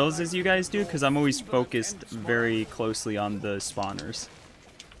many kills as you guys do because I'm always focused very closely on the spawners.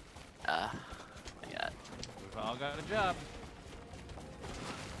 Yeah. We've all got a job.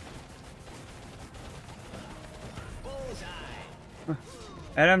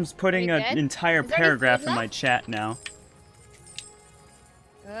 Adam's putting Are an you good? entire Is there any paragraph food in my left? chat now.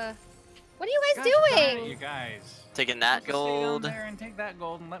 What are you guys Gosh darn it, doing? you guys. Taking that Just stay gold. down there and take that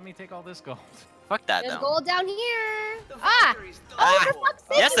gold and let me take all this gold. Fuck that There's though. gold down here. The Ah! factory's still Oh, for full. fuck's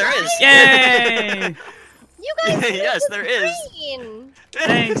sake! Yes, you there guys! is. Yay! You guys made Yes, the there is. screen.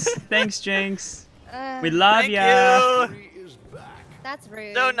 Thanks, Jinx. We Uh, love Thank ya. you. Tree is back. that's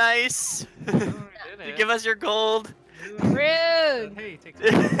rude. So nice. You give us your gold. Rude. Hey, take some.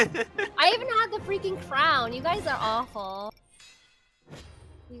 I even had the freaking crown. You guys are awful.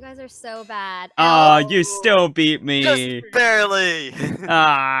 You guys are so bad. Aw, Ow. you still beat me. Just barely.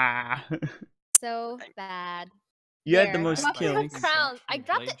 Ah. So bad. You had the There. most Drop the kills crown. I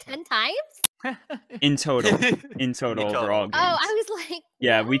dropped it 10 times? in total. In total, In overall total. games. Oh, I was like,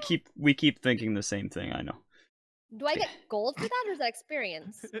 Yeah, what? we keep thinking the same thing. I know. Do I get gold for that or is that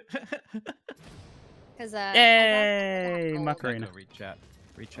experience? Because Yay, I got Macarena. Read chat.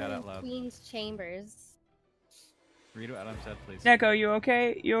 Read chat out loud. Queen's Chambers. Read what Adam said, please. Neko, you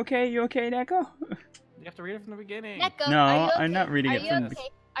okay? You okay? You okay, Neko? You have to read it from the beginning. Neko, No, are you okay? I'm not reading Are it you from okay? the-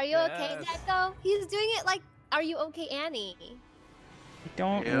 Are you okay, Yes. Neko? He's doing it like, are you okay, Annie? I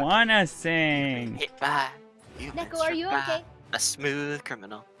don't Yeah. wanna sing. Hit by. You've been Neko, are you struck by okay? A smooth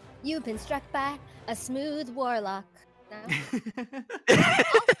criminal. You've been struck by a smooth warlock. No?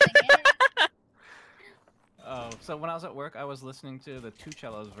 Oh, so when I was at work, I was listening to the Two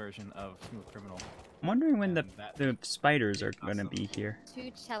Cellos version of Smooth Criminal. I'm wondering when And that- the spiders are gonna be here.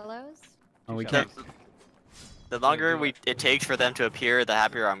 Two cellos? Oh, we Two can't. cellos. The longer it takes for them to appear, the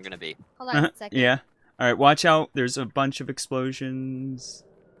happier I'm gonna be. Hold on a second. Yeah. All right, watch out. There's a bunch of explosions.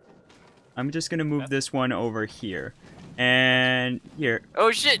 I'm just gonna move this one over here, and here.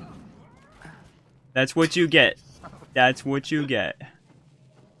 Oh shit! That's what you get. That's what you get.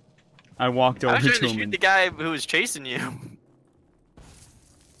 I walked I over was trying to to him. shoot And... the guy who was chasing you.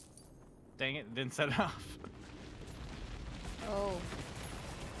 Dang it, didn't set it off. Oh.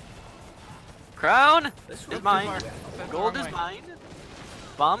 Crown This is one- mine. Set the Gold wrong is way. mine.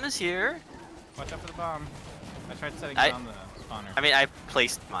 Bomb is here. Watch out for the bomb. I tried setting I- it on the spawner. I mean, I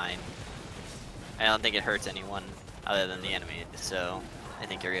placed mine. I don't think it hurts anyone other than the enemy, so I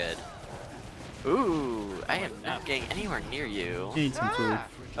think you're good. Ooh, I am not getting anywhere near you. Need some food.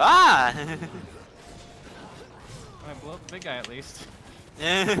 Ah! I blow up the big guy at least.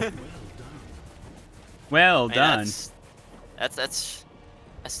 Well Hey, done. That's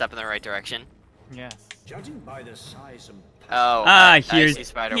a step in the right direction. Yes. Judging by the size and Oh, Ah, I here's see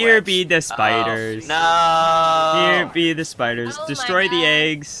spider here webs. be the spiders. Oh, no. Here be the spiders. Oh my Destroy the God.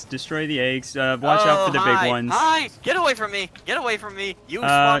 eggs. Destroy the eggs. Watch out for the hi. big ones. Hi! Get away from me! Get away from me! You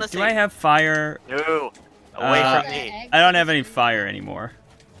spawn a Do I have fire? No! Away Uh, from me! I don't have any fire anymore.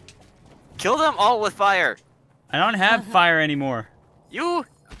 Kill them all with fire! I don't have fire anymore. You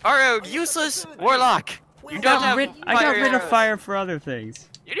are a useless warlock! You I don't got have rid of arrows. fire for other things.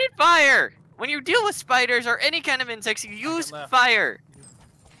 You need fire! When you deal with spiders or any kind of insects, you use left. fire!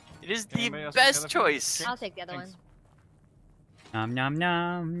 It is Can the anybody else take the best other food? choice. I'll take the other one. Thanks. Nom nom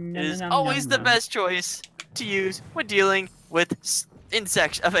nom. It is nom, always nom, the nom. best choice to use when dealing with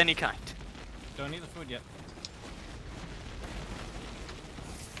insects of any kind. Don't eat the food yet.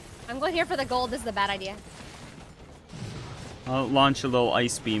 I'm going here for the gold. This is a bad idea. I'll launch a little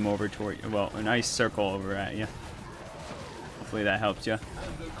ice beam over toward you. Well, an ice circle over at you. Hopefully that helps you.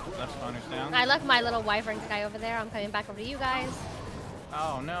 Left spawner's down. I left my little wyvern guy over there. I'm coming back over to you guys.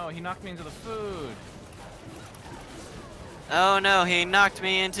 Oh no, he knocked me into the food. Oh no, he knocked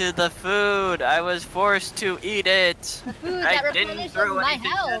me into the food. I was forced to eat it. The food I that didn't replenishes throw my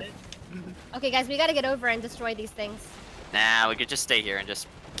anything health. at it. Okay, guys, we gotta get over and destroy these things. Nah, we could just stay here and just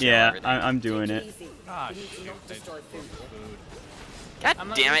kill Yeah, everything. I'm doing Take it. easy. Ah, You need to shoot. not I destroy just broke food. the food. God I'm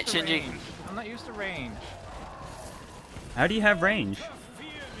not damn it, used to Shinji. range. I'm not used to range. How do you have range?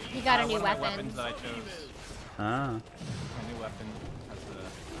 You got a One new of my weapon. weapons that I chose. Ah. My new weapon has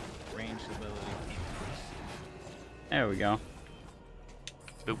the range ability. There we go.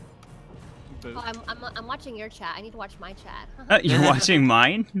 Boop. Oh, I'm watching your chat. I need to watch my chat. You're watching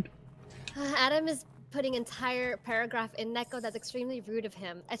mine? Adam is putting entire paragraph in Neko. That's extremely rude of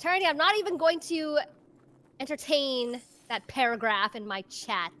him. Eternity, I'm not even going to entertain that paragraph in my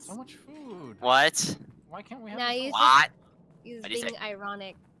chat. So much food. What? Why can't we have Now this you whole- What? He's What'd you being say?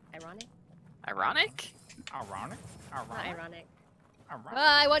 ironic. Ironic? Ironic? Ironic? Not Ironic? ironic. Ironic?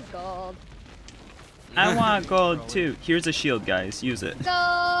 I want gold. I want gold too. Here's a shield, guys. Use it. Gold!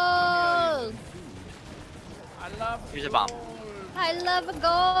 I love Here's a bomb. I love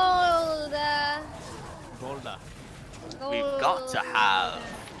gold. Golda. Gold. We've got to have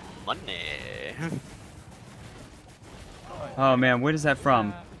money. Oh man, where is that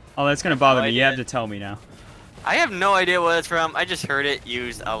from? Oh, that's gonna bother No me. You have to idea. tell me now. I have no idea what it's from. I just heard it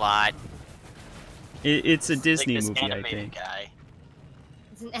used a lot. It's a Like Disney this movie, I animated think. guy.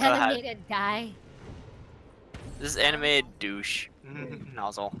 It's an ahead. animated guy. This is animated douche.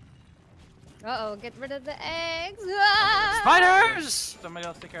 Nozzle. Uh-oh, get rid of the eggs. Ah! Spiders! Somebody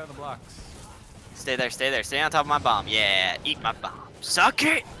else take care of the blocks. Stay there, stay there. Stay on top of my bomb. Yeah, eat my bomb. Suck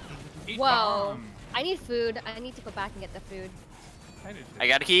it! Eat Whoa. bomb. I need food. I need to go back and get the food. I did I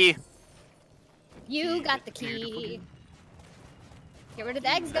got a key. You got the key. Get rid of the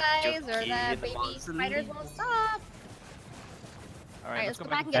eggs, guys, or key the in the baby monster spiders league. won't stop. Alright, let's go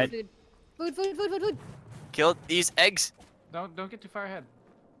back and get and- food. Food, food, food, food, food. Kill these eggs. Don't get too far ahead.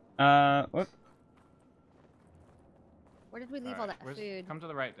 What? Where did we leave all Alright, that where's- food? Come to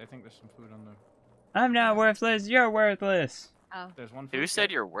the right. I think there's some food on the. I'm not worthless. You're worthless. Oh, There's one food. Who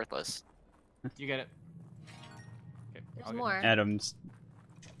said you're worthless? You get it. Okay, there's I'll get more. it. Adams.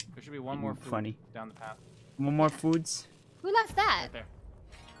 There should be one more food Funny. down the path. One more foods. Who left that? Right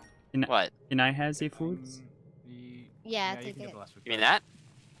there. What? Can I have the foods? Yeah, you take can get it. the last food. You mean that?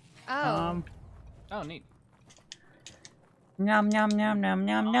 Oh. Oh, neat. Nom nom nom nom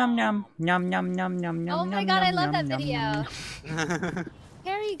nom nom nom nom nom nom nom nom. Oh my nom, god, I nom, love that nom, video. nom.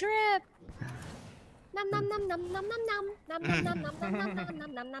 Harry grip. Nom nom nom nom nom nom nom nom nom nom nom nom nom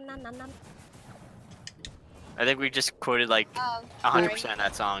nom nom nom nom nom nom. I think we just quoted like Oh, 100% sorry. of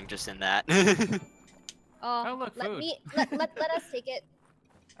that song just in that. Oh, Oh, look, let food. me let us take it.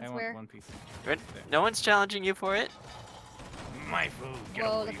 I It's want where- one piece. No one's challenging you for it? My food. Get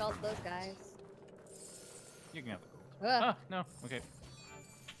Whoa, away look at all from those guys. You can have the gold. Ugh. Oh, no. Okay.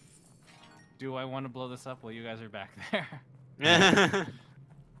 Do I want to blow this up while you guys are back there?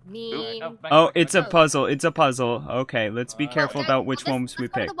 Mean. Oh, back, Oh, back, it's back. a puzzle. It's a puzzle. Okay, let's be Oh, careful guys, about which let's- ones we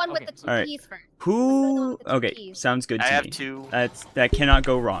let's go to pick. the one with Okay. the two Alright. keys first. Who? Let's go to the one with the two Okay, keys. sounds good I to have me. two. That cannot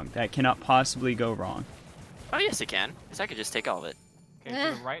go wrong. That cannot possibly go wrong. Oh, yes, it can. Because I could just take all of it. Okay,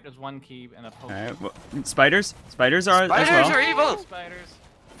 to the right, there's one key and a potion. All right. Well, spiders. Spiders are Spiders as well. are evil! Spiders.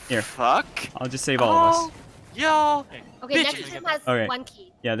 Here. Fuck. I'll just save all of us. Y'all. Okay, Bitches. next room has Okay. one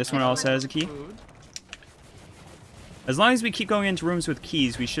key. Yeah, this one also has a key. Food. As long as we keep going into rooms with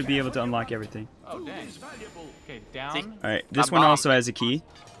keys, we should be able to unlock everything. Oh, dang. Okay, down. See? All right. This A one bomb. also has a key.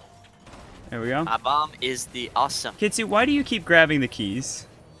 There we go. My bomb is the awesome. Kitsu, why do you keep grabbing the keys?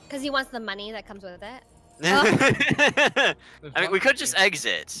 Because he wants the money that comes with it. I There's mean, one we could key. just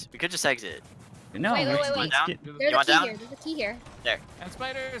exit. We could just exit. No. Wait, wait, let's- wait, let's wait. get- Do the- There's You a want key down? here. There's a key here. And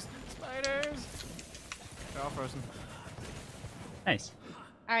spiders! Spiders! They're all frozen. Nice.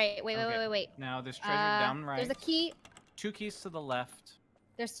 All right, wait, wait, Okay. wait, wait. Now there's treasure down right. There's a key. Two keys to the left.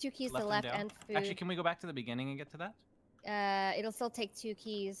 There's two keys to Left the left and down. and food. Actually, can we go back to the beginning and get to that? It'll still take two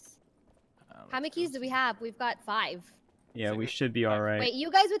keys. How Let's many go keys do we have? We've got 5. Yeah, we should be all right. Wait, you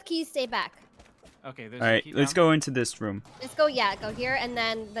guys with keys, stay back. Okay, there's All a right, key let's down. go into this room. Let's go, yeah, go here, and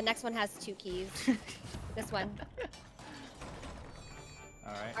then the next one has 2 keys. This one.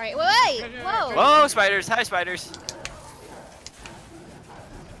 All right. All right, wait! Whoa! Whoa, spiders! Hi, spiders!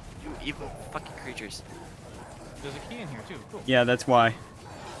 You evil fucking creatures. There's a key in here too. Cool. Yeah, that's why.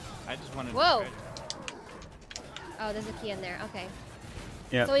 I just wanted. Whoa. To Oh, there's a key in there. Okay.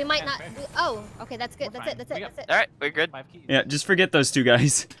 Yeah. So we might Yeah, not. fair. Oh, okay, that's good. We're That's fine. it. That's We it. got- That's it. All right, we're good. 5 keys. Yeah, just forget those 2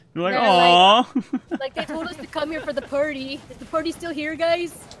 guys. You're like, They're aww. Like they told us to come here for the party. Is the party still here,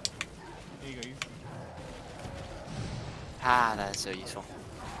 guys? There you go. Ah, that is so useful.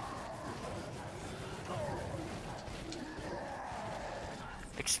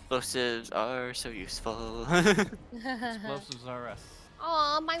 Explosives are so useful. Explosives are us.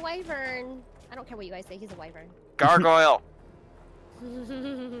 Aw, my wyvern. I don't care what you guys say. He's a wyvern. Gargoyle.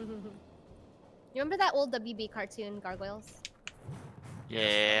 You remember that old WB cartoon, Gargoyles?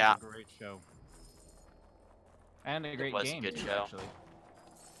 Yeah. That was a great show. And a great was a game good too, show. actually.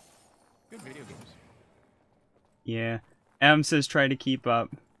 Good video games. Yeah. Adam says try to keep up.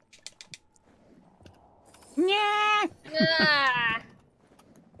 Yeah. Ah,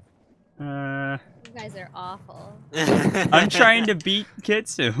 Uh, you guys are awful. I'm trying to beat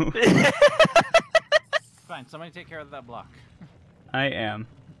Kitsu. Fine, somebody take care of that block. I am.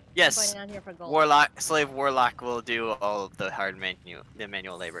 Yes. Going down here for gold. Slave warlock will do all of the hard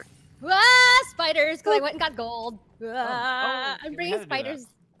manual labor. Ah, spiders! Because I went and got gold. Ah, Oh, I'm we bringing had to do that. spiders.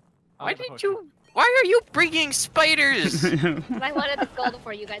 I'll Why get the didn't potion. you? Why are you bringing spiders? But I wanted the gold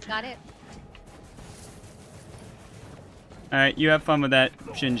before you guys got it. Alright, you have fun with that,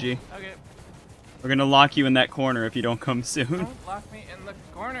 Shinji. Okay, We're gonna lock you in that corner if you don't come soon. don't lock me in the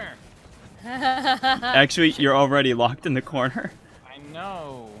corner. Actually, you're already locked in the corner. I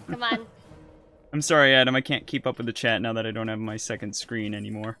know. Come on. I'm sorry, Adam, I can't keep up with the chat now that I don't have my second screen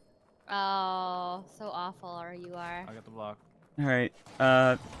anymore. Oh, so awful, or you are. I'll get the block. Alright,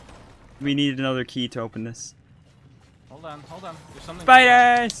 we need another key to open this. Hold on, hold on. There's something.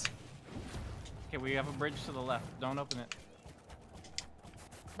 Spiders! Okay, we have a bridge to the left. Don't open it.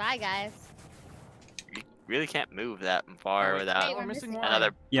 Bye, guys. You really can't move that far Oh, wait. without Hey, we're missing one.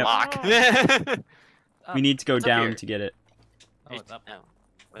 another Yep. block. Up. We need to go It's up down here. to get it. Oh, it's up. No.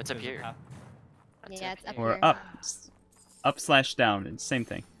 What's up There's a here? path. What's Yeah, it's up here? Or here. up. Up/down, it's the same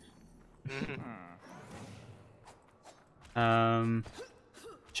thing. Hmm.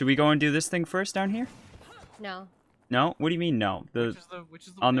 Should we go and do this thing first down here? No. No? What do you mean no? The Which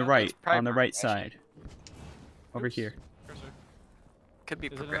is the on the way up? right, probably on the right progression. side. Over Oops. here. Cursor. Could be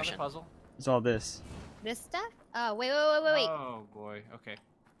Is it another progression. puzzle? It's all this. This stuff? Oh, wait. Oh. Oh boy. Okay.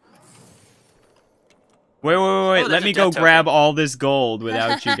 Wait, there's let a me jet go token. grab all this gold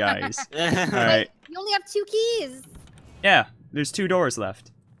without you guys. Alright. You only have 2 keys. Yeah, there's 2 doors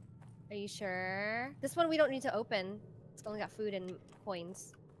left. Are you sure? This one we don't need to open. It's only got food and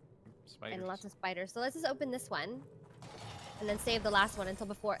coins Spiders. and lots of spiders. So let's just open this one. And then save the last one until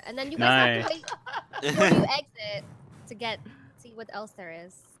before. And then you guys have to wait before you exit to see what else there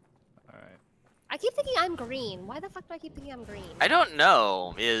is. All right. I keep thinking I'm green. Why the fuck do I keep thinking I'm green? I don't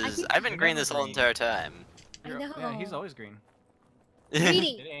know. keep- I've been You're green never this whole green. entire time. I Yeah, he's know. always green.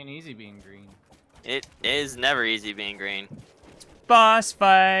 Greedy. It ain't easy being green. It is never easy being green. Boss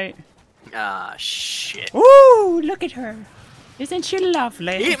fight! Ah, shit. Ooh, look at her. Isn't she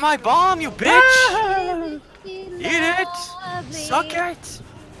lovely? Eat my bomb, you bitch! Ah! Eat it! Suck it!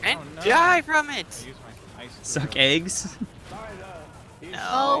 And Oh, no. die from it! I use my ice. Suck eggs? No,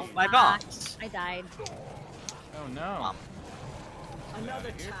 Oh, my fuck. bombs. I died. Oh no. Mom. Another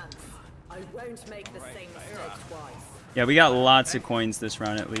chance. I won't make the Right, same fire mistake up. twice. Yeah, we got lots of coins this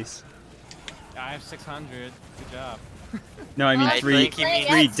round at least. I have 600. Good job. No, I mean I three think you mean-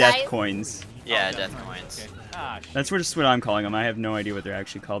 three Yes, death guys. coins. Yeah, Oh, death coins. Okay. Ah, shit. That's just what I'm calling them. I have no idea what they're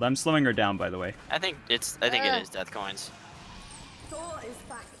actually called. I'm slowing her down, by the way. I think it is death coins. Thor is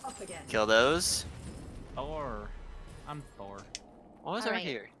back up again. Kill those. Thor. I'm Thor. What was All over right.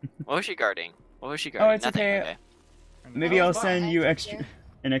 here? What was she guarding? What was she guarding? Oh, it's Nothing. okay. Maybe Oh, I'll fuck. send you Thank you.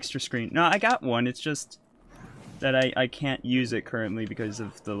 an extra screen. No, I got one. It's just that I can't use it currently because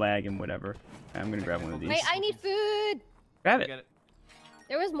of the lag and whatever. I'm gonna grab one of these. Wait, I need food. Grab You it. get it.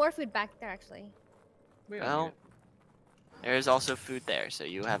 There was more food back there, actually. We all Well, get it. there's also food there, so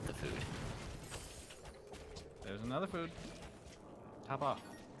you have the food. There's another food. Top off.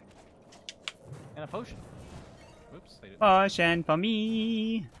 And a potion. Whoops. They didn't. Potion for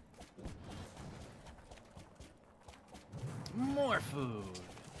me. More food.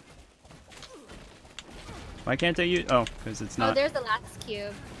 Why can't I use? Oh, because it's Oh, not. there's the last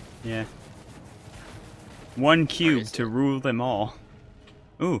cube. Yeah. One cube is to it? rule them all.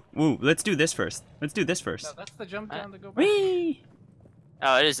 Ooh, ooh, let's do this first. Let's do this No, first. that's the jump down to go back. Whee!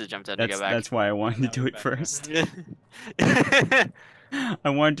 Oh, it is the jump down to go back. That's why I wanted to do it Back. first. I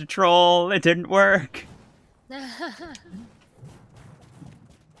wanted to troll. It didn't work. Your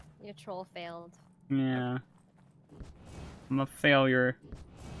troll failed. Yeah. I'm a failure.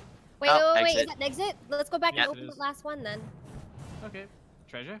 Wait, Oh, wait, exit. is that an exit? Let's go back Yeah, and it open the is. last one then. Okay.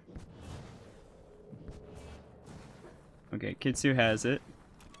 Treasure. Okay, Kitsu has it.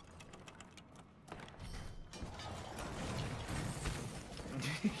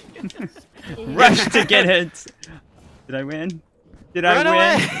 Rush to get it. Did I win? Did I Run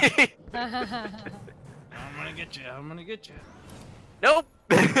win? away! I'm gonna get you. I'm gonna get you. Nope.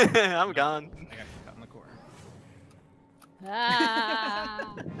 I'm gone. I got caught in the corner.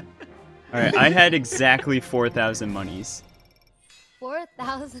 Ah, All right, I had exactly 4,000 monies.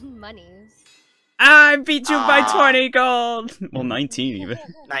 4,000 monies. I beat you by Ah. 20 gold. Well, 19 even.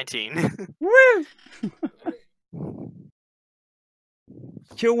 19. Woo!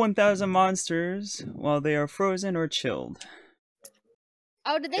 Kill 1,000 monsters while they are frozen or chilled.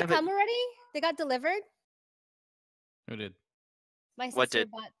 Oh, did they Yeah, but- come already? They got delivered? Who did? My sister What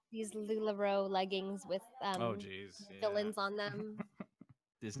did? bought these LuLaRoe leggings with Oh, jeez. Yeah. villains on them.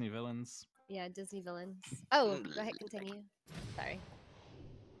 Disney villains. Yeah, Disney villains. Oh, Mm. go ahead, continue. Sorry.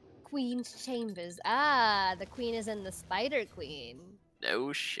 Queen's Chambers. Ah, the queen is in the Spider Queen.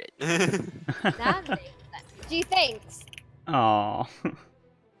 No shit. That makes sense. Gee, thanks. Aw.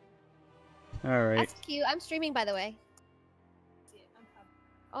 Alright. That's cute. I'm streaming, by the way.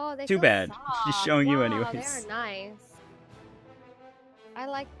 Oh, they Too feel bad. soft. Just showing you Wow, anyways. They're nice. I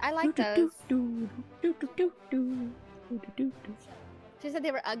like those. She said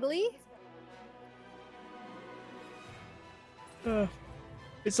they were ugly.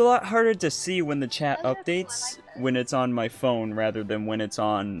 It's a lot harder to see when the chat Oh, they're cool. I updates like when it's on my phone rather than when it's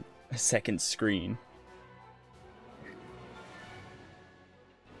on a second screen.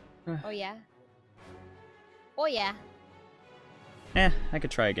 Oh yeah. Oh yeah. I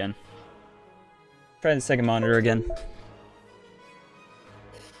could try again. Try the second monitor again.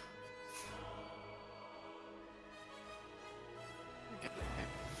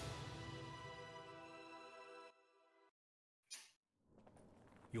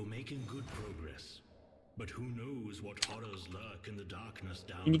 You're making good progress. But who knows what horrors lurk in the darkness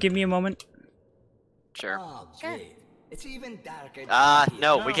down Can you give me a moment? Sure. Oh, Sure. Jade. It's even darker. No,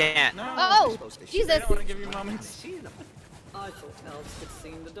 No, we can't. No. Oh, supposed to I Jesus. don't want to give you moments. See them. I thought elves could see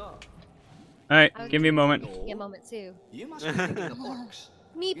in the dark. Alright, I would give me a moment. No. Yeah, moment too. You must be thinking of orcs.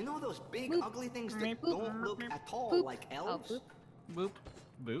 Meep. You know those big, Boop. ugly things that Meep. don't look at all Boop. like Oh, elves? boop. Boop.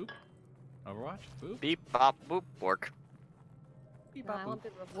 Boop. Overwatch. Boop. Beep, bop, boop, bork. Beep, No, bop, I boop. want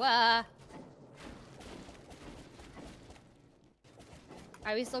people. Wah.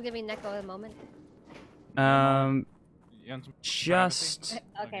 Are we still giving Neko a moment? You want some Just.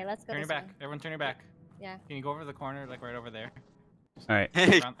 Okay, let's go Turn your this back. way. Everyone turn your back. Yeah. Can you go over the corner, like right over there? Alright,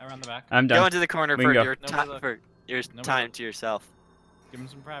 Around the back. I'm Go done. into the corner We for can go. your Nobody time look. for your Nobody time look. to yourself. Give him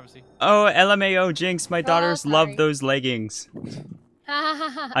some privacy. Oh, LMAO Jinx, my daughters love sorry. those leggings.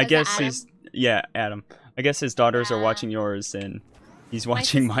 I I guess he's. Yeah, Adam. I guess his daughters are Yeah. watching yours and he's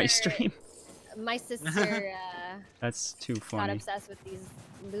watching my sister- stream. My sister That's too got funny. obsessed with these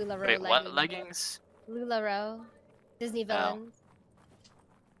LuLaRoe Wait, leggings. what leggings? LuLaRoe. Disney villains.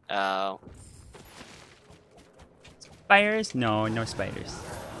 Oh. Spiders? No, no spiders.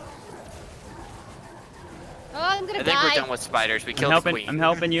 Oh, I'm gonna I think die. we're done with spiders. We I'm killed the helping. queen. I'm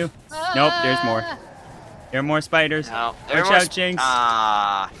helping you. Nope, there's more. Ah! There are more spiders. No, Watch out, Jinx.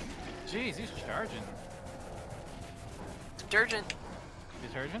 Ah, Jeez, he's charging. detergent.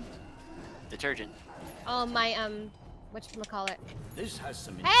 Detergent? Detergent. Oh, my, whatchamacallit. This has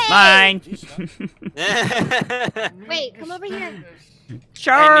some Hey! Mine. Wait, come over here. I need to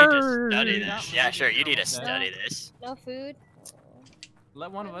Charge. study this. Yeah, sure. You need to study this. No food.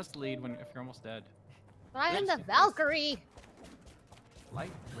 Let one of us lead when if you're almost dead. But I am the Valkyrie.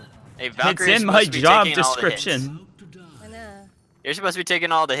 Light. Hey, It's Valkyrie in my job description. I know. You're supposed to be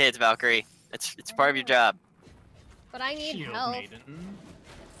taking all the hits, Valkyrie. It's part of your job. But I need Shield help. maiden.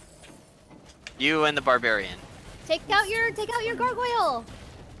 You and the barbarian. Take out your gargoyle.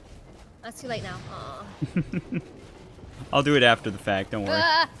 That's too late now. Aw. I'll do it after the fact. Don't worry.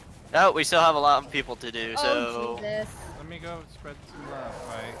 Ah! Oh, we still have a lot of people to do, Oh, so... Jesus. Let me go spread some love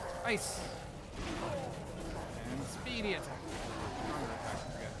by ice. And speedy attack. Stronger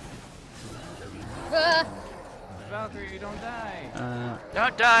attack. Ah! Valkyrie, don't die.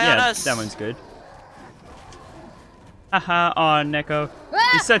 Don't die on Yeah, us! that one's good. Haha, aw, Neko. Ah!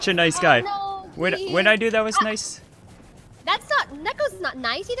 He's such a nice Oh, guy. no, When please. I do that was nice. That's not Neko's not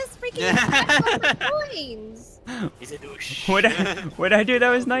nice. He just freaking spikes all my coins. He's a douche. What'd I do that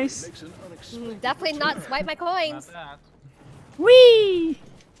was nice? Makes an unexpected Definitely not swipe my Not coins. that. Whee!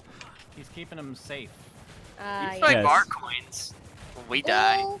 He's keeping him safe. You Yes. like our coins. When we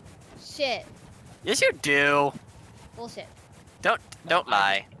die. Shit. Yes, you do. Bullshit. Don't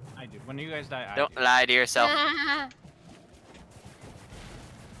lie. I do. When you guys die, I Don't do. lie to yourself. Ah,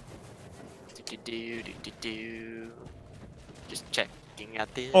 Do. Just checking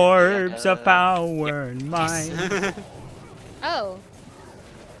out the Orbs of power in mine. Yes. oh,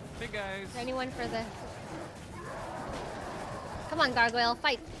 Big guys. is there anyone for the... Come on, Gargoyle,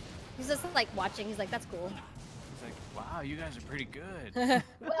 fight. He's just like watching. He's like, that's cool. He's like, wow, you guys are pretty good.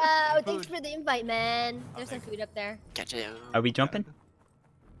 Wow, thanks Food. for the invite, man. There's some food up there. Catch you. Are we jumping?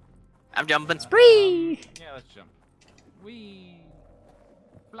 I'm jumping. Spree! Yeah, let's jump. Wee.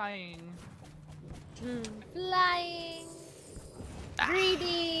 Flying. Flying. Ah.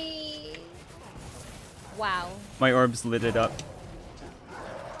 Greedy. Wow. My orbs lit it up.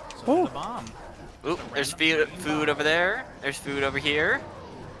 So Oh. the bomb. Oop, there's food over there. There's food over here.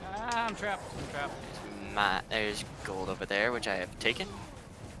 Ah, I'm trapped. I'm trapped. There's gold over there, which I have taken.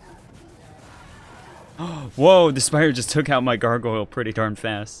 Whoa, the spider just took out my gargoyle pretty darn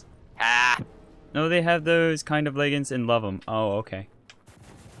fast. Ah! No, they have those kind of leggings and love them. Oh, okay.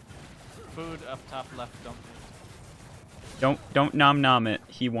 Food up top left. Don't. Don't nom nom it.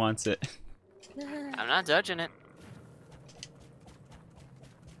 He wants it. I'm not judging it.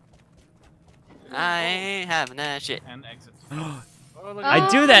 I ain't having that shit. And exit. Oh, look I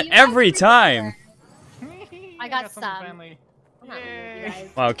Oh, do that you got every food time. I got something some. Family. I'm not leaving you Yay. guys.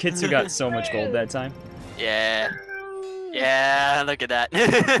 Wow, Kitsu got so much gold that time. Yeah. Yeah, look at that.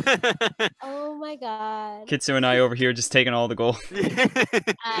 Oh my god. Kitsu and I over here just taking all the gold. Yeah.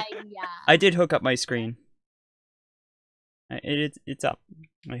 I did hook up my screen. It's up.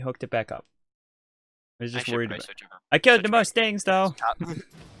 I hooked it back up. I was just should worried probably about. switch over. I killed the switch back. Mustangs though. Top.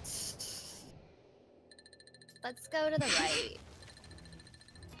 Let's go to the right.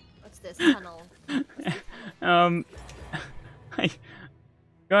 What's this tunnel?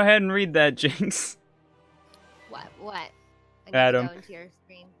 Go ahead and read that, Jinx. What? What? I need Adam. to go into your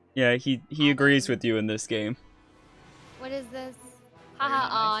screen. Yeah, he agrees with you in this game. What is this? Haha,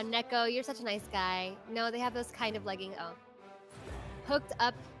 aw, Neko, you're such a nice guy. No, they have those kind of legging. Oh. Hooked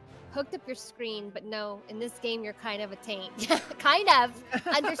up your screen, but no, in this game you're kind of a taint. Kind of.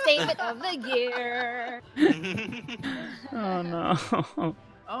 Understatement of the year. Oh no.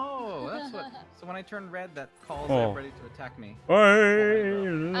 Oh, that's what. So when I turn red, that calls Oh. everybody to attack me. Hey.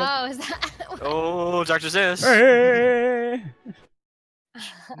 Oh, is that? Oh, Dr. Sis. Hey.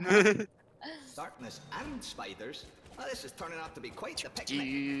 Darkness and spiders. Oh, this is turning out to be quite the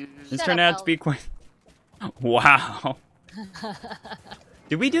picnic. This Shut turned up, out to be quite. Wow.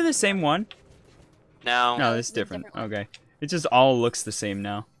 Did we do the same one? No. No, this this is is a different. different one. Okay. It just all looks the same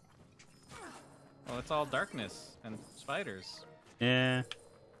now. Well, it's all darkness and spiders. Yeah.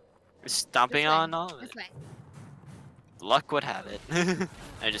 We're stomping This way. on all of This it. way. Luck would have it.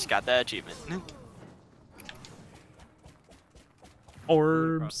 I just got that achievement. Across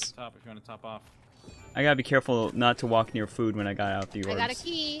Orbs. the top if you want to top off. I gotta be careful not to walk near food when I got out the orbs. I got a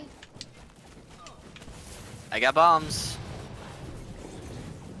key. I got bombs.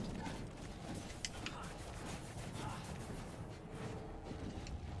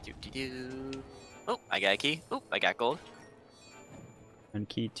 Doo-doo-doo. Oh, I got a key. Oh, I got gold. And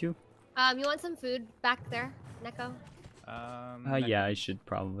key too. You want some food back there, Neko? Yeah, I should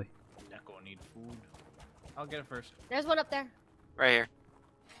probably. Neko need food. I'll get it first. There's one up there. Right here.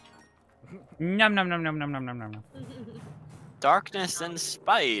 Nom nom nom nom nom nom nom nom. Darkness and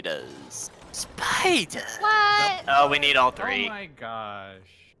spiders. Spiders! What? Oh, we need all Oh three. my gosh.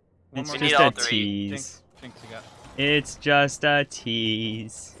 One It's more We need just all a three. tease. Jinx, Jinx, you got It's just a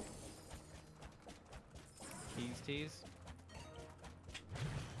tease. tease.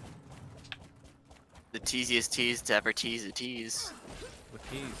 The teasiest tease to ever tease a tease. With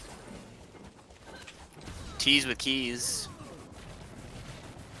keys. Tease with keys.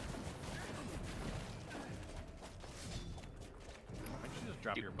 Why don't you just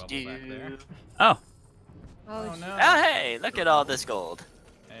drop your bubble back there? Oh. Oh, Oh no. Oh, hey, look at all this gold.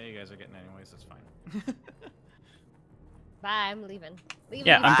 Hey, you guys are getting anyways, that's fine. bye, I'm leaving. Leaving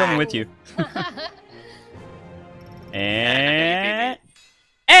Yeah, I'm coming Bye. with you. And-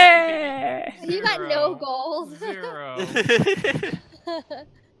 You got no gold. Zero. That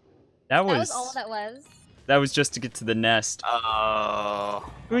That was was all that was. That was just to get to the nest. Oh.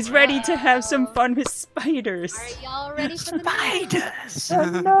 Who's ready to have some fun with spiders? Are y'all ready for the Spiders! Oh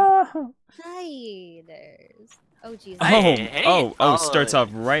no! spiders? Oh Jesus. Starts off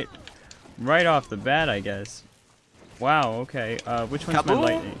right off the bat, I guess. Wow, okay. Which one's my Kaboom!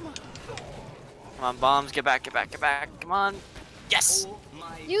 lightning? Come on, bombs, get back, come on. Yes!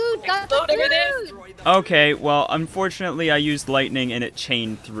 You got the Explode everything! food! Okay, well, unfortunately I used lightning and it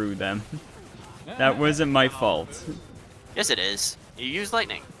chained through them. That wasn't my fault. Yes, it is. You use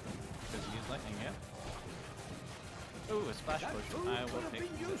lightning. Because you use lightning, yeah. Ooh, a splash potion. I will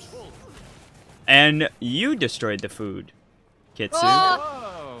take this. And you destroyed the food, Kitsu.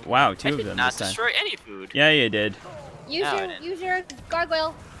 Oh! Whoa! Wow, I two of did them not this time. destroy any food. Yeah, you did. Use your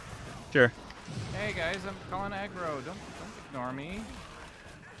gargoyle. Sure. Hey guys, I'm calling aggro. Don't ignore me.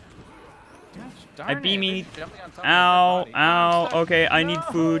 Gosh, darn I it, beat me. they're jumping on top of Ow, my body. ow. Stop. Okay, I need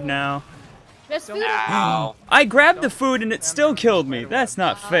food No. now. There's food. Ow. I grabbed the food and it still killed me. That's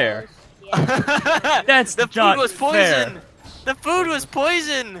not fair. That's The food not was fair. poison! The food was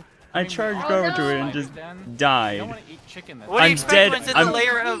poison! I charged Oh, over no. to it and just You don't died. want to eat chicken. That's What do you I'm expect dead. when it's in I'm- the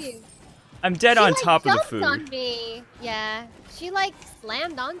layer of... I'm dead She, on like, top of the jumped food. on me. Yeah, she like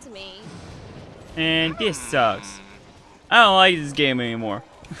slammed onto me. And this sucks. I don't like this game anymore.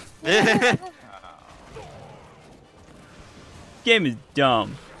 Game is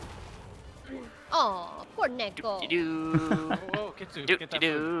dumb. Oh, poor Neko. Do-do-do. Whoa, whoa, Kitsu, get that food.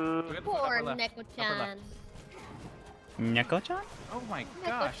 Do-do-do. Good food, Poor upper left. Neko-chan. Neko-chan? Oh my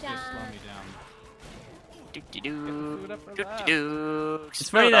gosh, this Neko-chan. slowed me down. Do-do-do. Get the food upper left. Do-do-do. It's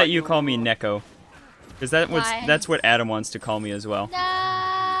funny that you call me Neko. Because Why? that's what Adam wants to call me as well. No.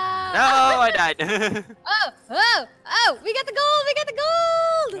 No, I died. Oh, we got the gold, we got the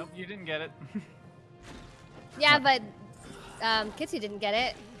gold! Nope, you didn't get it. Yeah, but Kitsu didn't get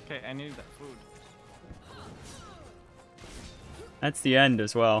it. Okay, I needed that food. That's the end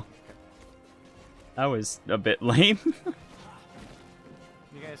as well. That was a bit lame.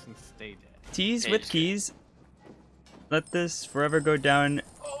 You guys can stay dead. Tease Okay, with just keys. Let this forever go down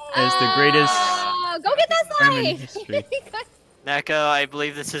as the greatest Go get that time in slide! history. Neko, I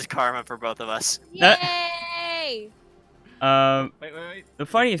believe this is karma for both of us. Yay! Wait. The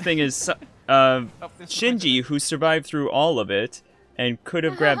funny thing is, Oh, this is Shinji, who survived through all of it and could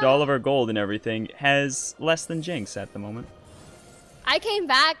have grabbed all of our gold and everything, has less than Jinx at the moment. I came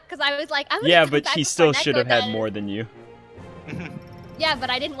back because I was like, I'm gonna Yeah, come but back he before still Neko should have had does. more than you. Yeah, but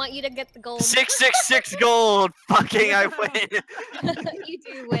I didn't want you to get the gold. 666 gold! Fucking I win! You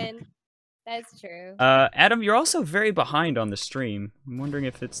do win. That's true. Adam, you're also very behind on the stream. I'm wondering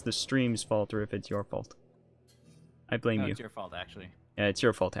if it's the stream's fault or if it's your fault. I blame No, you. it's your fault, actually. Yeah, it's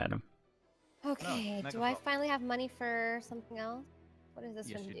your fault, Adam. Okay, Neko do I fault. finally have money for something else? What does this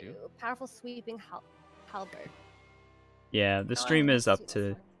Yes, one you do? do. Powerful sweeping halberd. Yeah, the Oh, stream let's is up do this to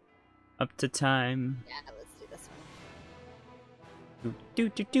one. Yeah, let's do this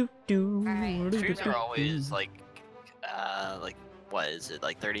one. do. Alright. Streams are always like what is it,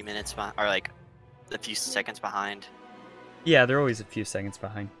 like 30 minutes behind, or like a few seconds behind? Yeah, they're always a few seconds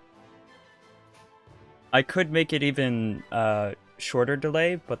behind. I could make it even shorter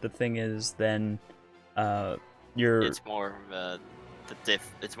delay, but the thing is, then you're It's more of a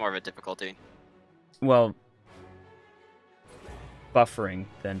it's more of a difficulty. well, buffering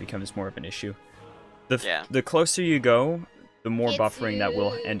then becomes more of an issue. Yeah. The closer you go, the more It's buffering that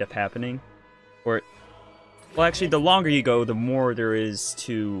will you. end up happening. Or, well, actually, the longer you go, the more there is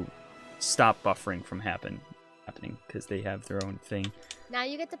to stop buffering from happening, because they have their own thing. Now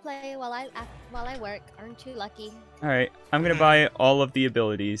you get to play while I work. Aren't you lucky? All right, I'm gonna buy all of the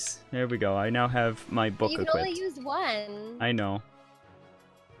abilities. There we go. I now have my book You can equipped. only use one. I know.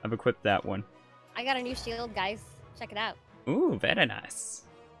 I've equipped that one. I got a new shield, guys. Check it out. Ooh, very nice.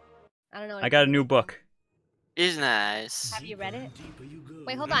 I don't know. What I it got a says. new book. Is nice. Have you read it?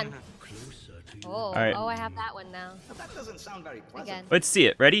 Wait, hold on. Oh, Alright. oh, I have that one now. That doesn't sound very pleasant. Again. Let's see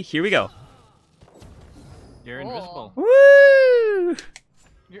it. Ready? Here we go. You're Oh. invisible. Woo!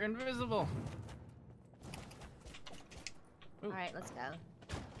 You're invisible. All right, let's go.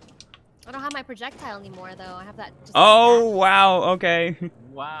 I don't have my projectile anymore, though. I have that. Just Oh wow. Okay.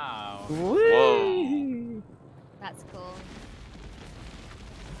 Wow. Woo! That's cool.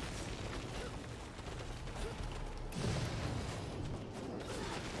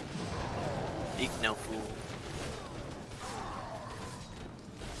 Eat no fool.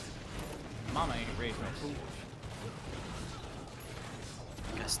 Mama ain't raised no fool.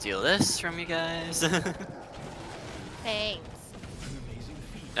 Gonna steal this from you guys. Thanks.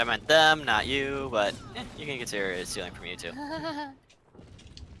 I meant them, not you, but you can consider it stealing from you too.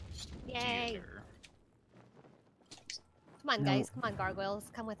 Yay. Dear. Come on, guys. Come on, gargoyles.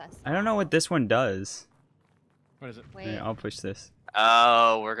 Come with us. I don't know what this one does. What is it? Wait. Yeah, I'll push this.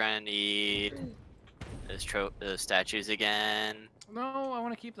 Oh, we're gonna need those statues again. No, I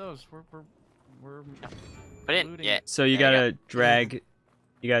want to keep those. We're Put in. looting. Yeah. So you There gotta drag,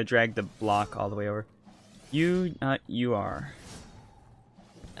 the block all the way over. You are.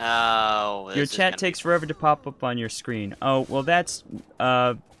 Oh. Your this is chat gonna takes forever to pop up on your screen. Oh, well that's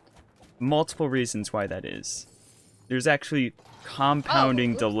multiple reasons why that is. There's actually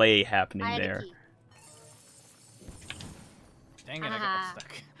compounding oops. delay I happening had a there. key. Dang it, I Ah. got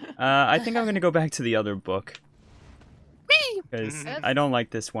stuck. I think I'm gonna go back to the other book. Whee! Because Oops. I don't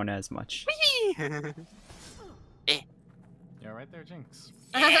like this one as much. You're right there, Jinx.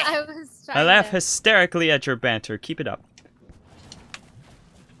 I was trying I laugh to... hysterically at your banter. Keep it up.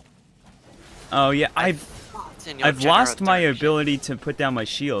 Oh yeah, I've lost my ability to put down my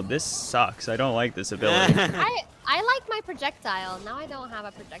shield. This sucks. I don't like this ability. I like my projectile. Now I don't have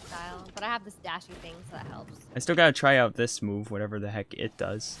a projectile, but I have this dashy thing, so that helps. I still gotta try out this move, whatever the heck it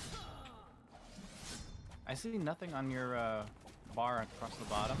does. I see nothing on your bar across the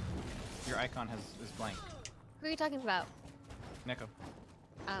bottom. Your icon is blank. Who are you talking about? Neko.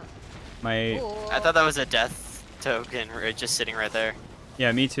 Oh. My Ooh. I thought that was a death token just sitting right there.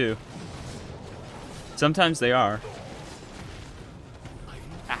 yeah, me too. Sometimes they are.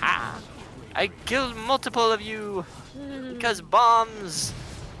 Aha! I killed multiple of you because bombs.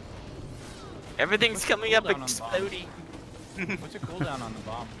 Everything's coming up cooldown on exploding. What's your cooldown on the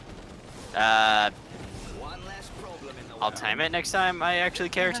bomb? One less problem in the I'll time it next time I actually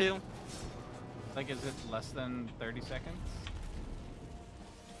care to. Like, is it less than 30 seconds?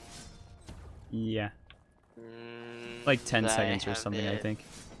 Yeah, Mm, like 10 I seconds or have something, I it. think.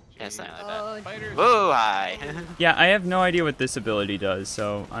 Yeah, something like Oh, that. Fighters. Whoa, hi. Yeah, I have no idea what this ability does,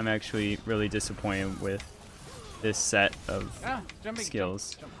 so I'm actually really disappointed with this set of Jumping.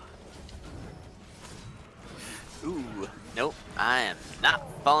 skills. Jump. Ooh, nope. I am not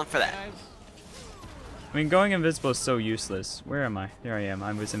falling for that. Guys, I mean, going invisible is so useless. Where am I? There I am.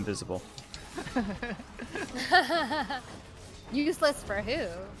 I was invisible. Useless for who?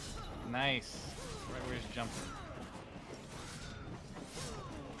 nice. Right where he's jumping.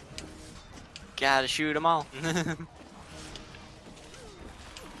 Gotta shoot them all.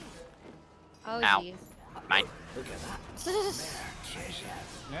 Oh, Ow. jeez. Mine.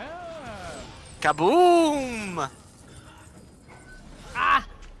 Yeah. Kaboom! Ah!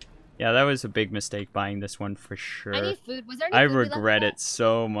 Yeah, that was a big mistake buying this one for sure. I need food. Was there any I food we left regret out? it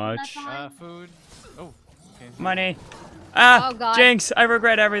so much. Food. Oh. Okay. Money. Ah, Oh, God. Jinx, I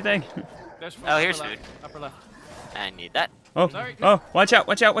regret everything. There's food. Oh, here's upper food. left. Upper left. I need that. Oh, Sorry. oh, watch out,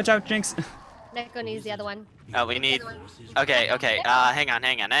 watch out, watch out, Jinx. Neko needs the other one. Oh, we need. Okay, okay. Hang on.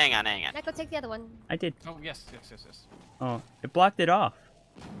 Neko, take the other one. I did. Oh, yes. Oh, it blocked it off.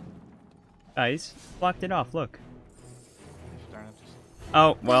 Guys, blocked it off, look. Darn it. Just,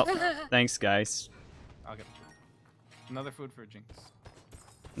 Oh, well, thanks, guys. I'll get another food for Jinx.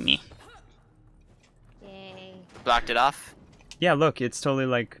 Meh. Yay. Blocked it off. Yeah, look, it's totally,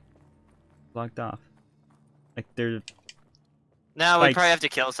 like, blocked off. Like, there. No, we Like- probably have to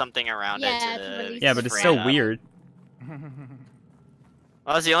kill something around Yeah, it to to release Yeah, but it's spray so it up. weird.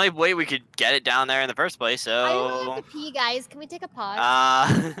 Well, it's the only way we could get it down there in the first place, I really so. have to pee, guys. Can we take a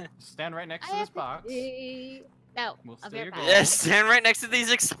pause? Stand right next I to this have box. pee. No, We'll I'll stay be your right goal. back. Yeah, stand right next to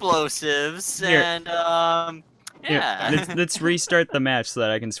these explosives, Here. and Here, yeah. let's restart the match so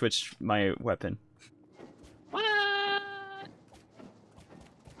that I can switch my weapon. What?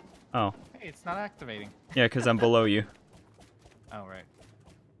 Oh, Hey, it's not activating. yeah, because I'm below you. Oh, right.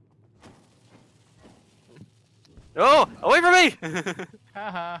 Oh, away from me!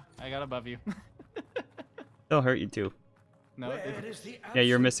 Haha, I got above you. They'll hurt you too. No, it Where didn't. is the Yeah,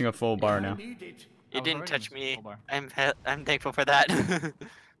 you're answer? missing a full bar I now. need it. I It was didn't already touch missing a me. full bar. I'm thankful for that.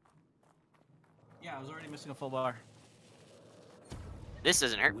 Yeah, I was already missing a full bar. This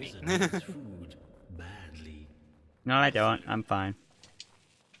doesn't hurt me. Food badly. No, I don't. I'm fine.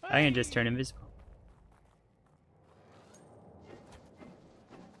 I can just turn invisible.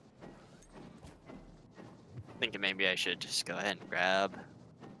 Thinking maybe I should just go ahead and grab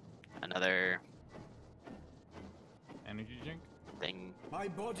another Energy drink. thing. My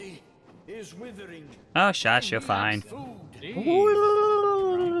body is withering. Oh, shush, you're fine. Food.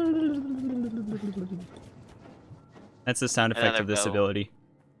 That's the sound effect Another of this bell. ability.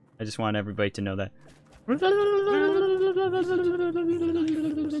 I just want everybody to know that.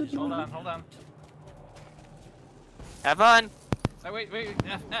 Hold on. Have fun! Oh, wait.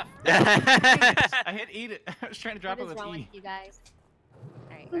 F. Alright, I hit eat it. I was trying to drop What it is with wrong E. with you guys?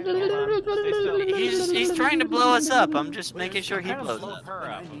 Alright. Hold on. Stay still. He's trying to blow us up. I'm just making sure he Trying to blows blow up.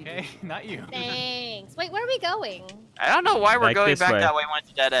 her up, okay? Not you. Thanks. Wait, where are we going? I don't know why we're Back going this back way. that way when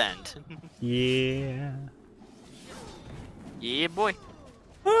it's a dead end. Yeah. Yeah, boy.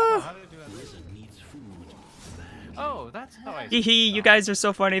 Oh, how did I do that? Oh, that's how I. Hee hee, you guys are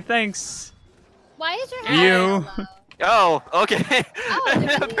so funny. Thanks. Why is your You. head Oh, okay. Oh,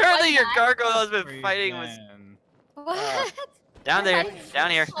 there's only Apparently one your left. gargoyle has been fighting with What? down there,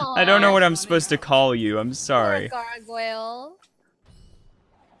 down here. I don't know what I'm supposed to call you. I'm sorry. Poor gargoyle.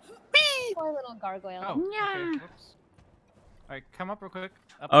 Poor little gargoyle. Oh, okay. Whoops. All right, come up real quick.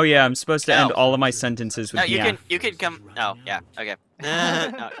 Up Oh yeah, I'm supposed to end No. all of my sentences with No, you yeah. can come. No, yeah, okay.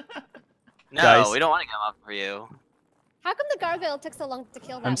 No, Guys. we don't want to come up for you. How come the gargoyle took so long to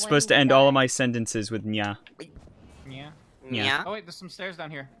kill that I'm one supposed to guy? end all of my sentences with nya. Yeah. Yeah. Oh wait, there's some stairs down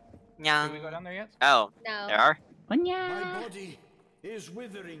here. Yeah. Did we go down there yet? Oh, No. there are. My body is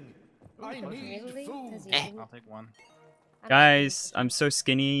withering. I need Really? 'Cause food. you Eh. didn't- I'll take one. I don't Guys, I'm so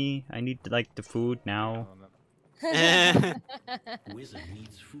skinny. I need like the food now. Oh, no.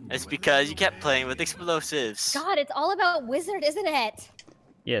 It's because you kept playing with explosives. God, it's all about wizard, isn't it?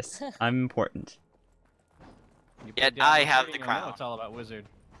 Yes, I'm important. You Yet put down I the have tree the and you'll know crown. It's all about wizard.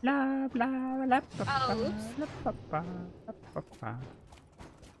 Blah, blah, blah, Oh, oops.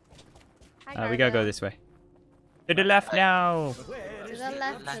 Hi, we gotta go gargoyle. this way. To the left now. To the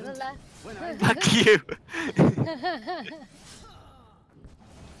left, to the left. Fuck you.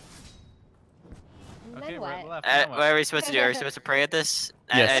 And Okay, then we're at what? the left. What now are we supposed to do? Are we supposed to pray at this?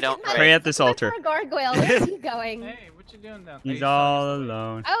 Yes. I don't My- Pray at this my altar. poor gargoyle, where's he going? Hey, what you doing down? He's Hey, telling us all the way.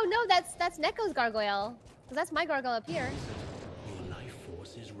 alone. Oh no, that's Neko's gargoyle. Cause that's my gargoyle up here.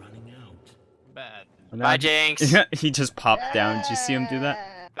 Bad. Bye, Jinx. He just popped down. Did you see him do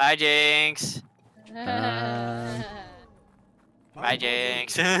that? Bye, Jinx. Uh, Bye,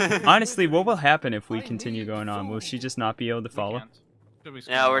 Jinx. Honestly, what will happen if we continue going on? Will she just not be able to We follow? can't. Should we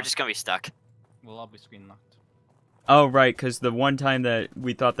screen No, we're locked? just gonna be stuck. We'll all be screen locked. Oh, right, because the one time that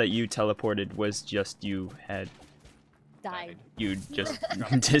we thought that you teleported was just you had... Died. You just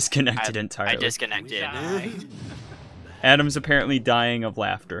disconnected I entirely. disconnected. Died. Adam's apparently dying of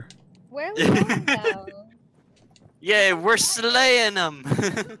laughter. Where are we going though? Yay, we're slaying them.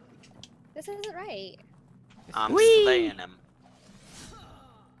 This isn't right. I'm Whee! slaying them.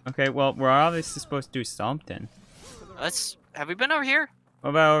 Okay, well, we're obviously supposed to do something. Have we been over here?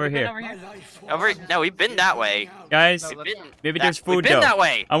 What about over We've been here? over here. No, we've been that way. Guys, No, We've let's- been, maybe that- there's we've food, been though. that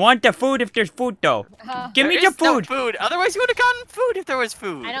way. I want the food if there's food, though. Give me There the is no food! food. Otherwise, you would have gotten food if there was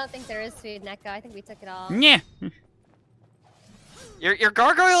food. I don't think there is food, Neko. I think we took it all. Yeah. Your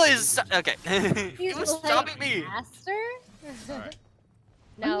gargoyle is okay. He's It was like, stopping me. Master? Alright.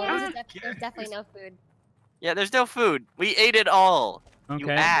 No, Yeah. there's definitely no food. Yeah, there's no food. We ate it all. You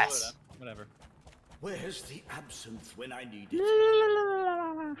Okay. ass. Whatever. Where's the absinthe when I need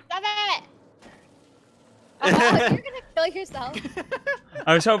it? Stop it! Oh, you're gonna kill yourself.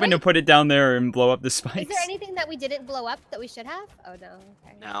 I was hoping to put it down there and blow up the Is spikes. there anything that we didn't blow up that we should have? Oh no.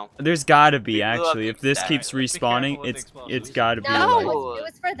 Okay. No. There's gotta be, We blew up actually. If this that. keeps Let's be respawning, careful with it's explosives. gotta be. No, like- it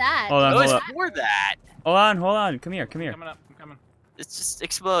was for that. Hold on, It was hold on. for that. Hold on. Come here. Coming up. I'm coming. Let's just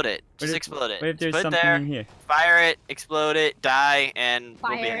explode it. What Just if- explode it. What if Just there's put it something there, in here? fire it, explode it, die, and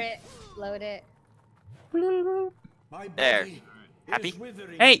we'll be Fire in. it, load it. My There. body Happy? is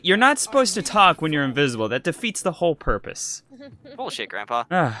withering. Hey, you're not supposed to talk when you're invisible. That defeats the whole purpose. Bullshit, Grandpa.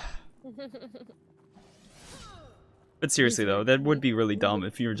 Ah. But seriously, though, that would be really dumb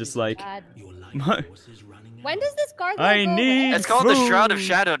if you were just like... God. "My- When does this gargoyle I go need- away? It's called the Shroud of Food.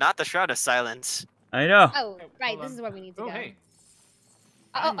 Shadow, not the Shroud of Silence. I know. Oh, Hey, right. hold This on. is where we need to Oh, go. hey.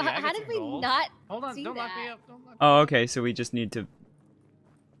 Oh, Finally, I how get did some we gold. not Hold on. see Don't lock me that? up. Don't lock me Oh, okay, so we just need to...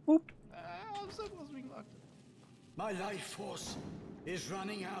 Whoop. I'm so close to being locked. My life force is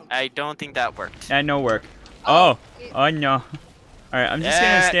running out. I don't think that worked. And no work. Oh. it- Oh, no. Alright, I'm just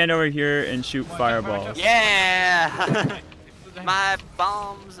Yeah. gonna stand over here and shoot fireballs. Yeah! My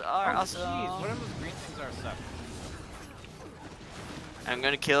bombs are Oh, awesome. jeez. What are those green things are stuck? I'm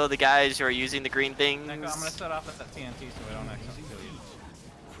gonna kill the guys who are using the green things. Neko, I'm gonna set off at that TNT so I don't accidentally kill you.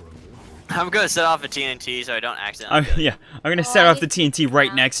 I'm gonna set off a TNT so I don't accidentally kill you. Yeah, I'm gonna set off the TNT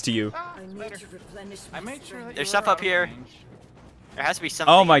right next to you. Ah, I it's need better. to replenish I my made sure that strength. There's you stuff were up out of here. range. There has to be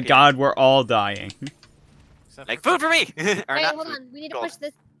something. Oh my up here. god, we're all dying. Except Like for- food for me! or Wait, not hold food. on. We need to Gold. push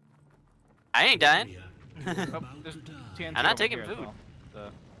this. I ain't dying. Oh, there's TNT I'm not over taking here as food. well.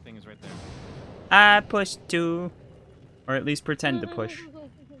 The thing is right there. I push too. Or at least pretend to push.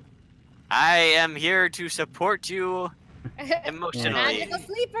 I am here to support you emotionally. Magical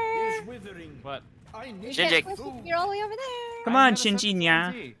sleeper. Is withering. What? I You need Shinji. can't push it, you're all the way over there. Come on, Shinji,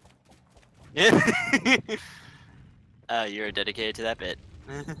 nya. You're dedicated to that bit.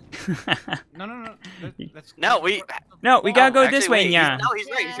 No. That's No, we. No, we gotta go this Actually, way, wait, nya. No, he's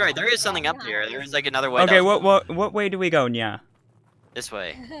right. He's right. There is something up here. There is like another way. Okay, down. what way do we go, nya? This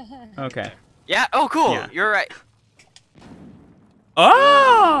way. Okay. Yeah. Oh, cool. Yeah. You're right.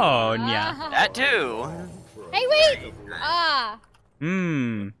 Oh, nya. That too. Hey, wait! Ah.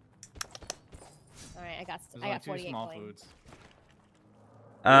 Hmm. All right, I got There's only 2 48 small coins. foods.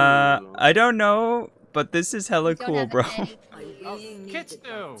 I don't know, but this is hella You don't cool, have bro. any- I Oh, really need Kitsu!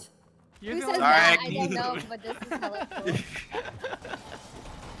 that. You're Who the says only that? Sorry. I don't know, but this is hella cool.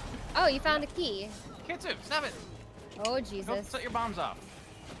 Oh, you found a key. Kitsu, stop it! Oh, Go Jesus. set your bombs off.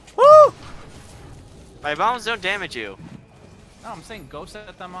 Woo! My bombs don't damage you. No, I'm saying go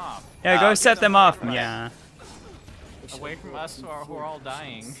set them off. Yeah, go Okay, set them off, nya. Away from us who are all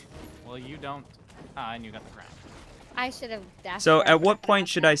dying. Well, you don't. Ah, and you got the crown. I should have dashed. So, forward at what for point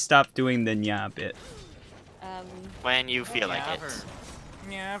that. should I stop doing the nya bit? When you feel like Never. it.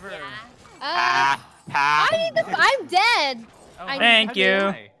 Never. Ah, ah. I'm dead. Oh, I- Thank how'd you you.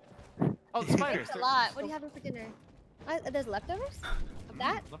 die? Oh, the spiders. That's a lot. What are you having for dinner? There's leftovers of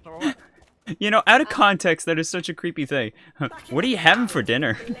that? Leftover what? You know, out of context, that is such a creepy thing. What are you having for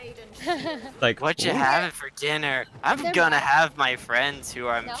dinner? Like, What you what? having for dinner? I'm They're gonna mine. have my friends who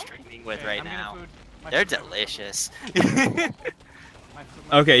I'm No? streaming with Okay, right I'm getting now. food. My They're food. delicious. My food,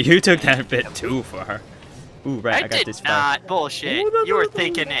 my Okay, you took that a bit too far. Ooh, right, I, I got did this far. not. Bullshit. You were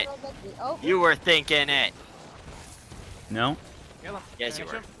thinking it. Oh, You were thinking it. No? Kill him. Yes, you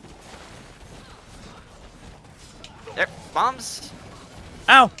Finish were. him. There, bombs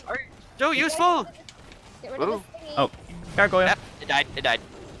Ow! are so useful. get rid of Ooh. this thingy. Oh, gargoyle. Yep, it died. It died.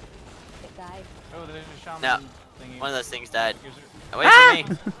 It died. Oh, there's a shaman No, thingy. one of those things died. Here's your- Away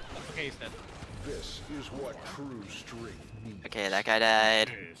from me. Okay, he's dead. This is what true strength needs. Okay, that guy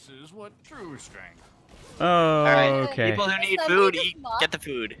died. This is what true strength. Oh, Alright, okay. people who Did need someone food, just eat. mock- Get the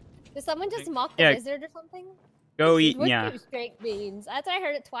food. Did someone just mock the Yeah. wizard or something? Go This is eat what nya. true strength means. That's I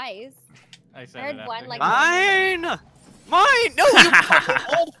heard it twice. I said heard it one, after like, he- Mine! Mine! No, you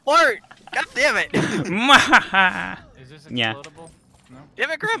fucking old fart! God damn it! Mwahaha. Is this Yeah. explodable? No?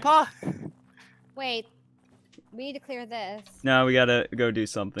 Damn it, Grandpa! Wait, we need to clear this. No, we gotta go do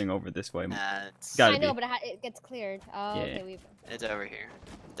something over this way. Nah, it's, Gotta I know, be. but it gets cleared. Oh, Yeah. okay, we've. it's over here.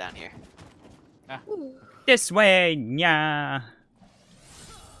 Down here. Ooh. This way, nya.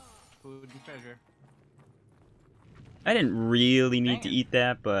 Food and treasure. I didn't really need to Dang it. eat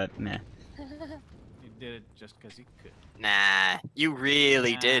that, but meh. You did it just because you could. Nah, you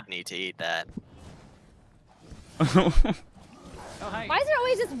really Nah. did need to eat that. Oh, hi. Why is there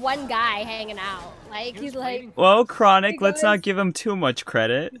always just one guy hanging out? Like He he's was like, waiting for Well, us. Chronic, let's not Because- give him too much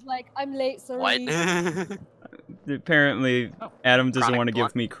credit. he's like, I'm late, sorry. What? Apparently, Oh. Adam doesn't Chronic want to blunt.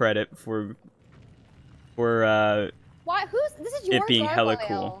 give me credit for Why? Who's this? Is your being hella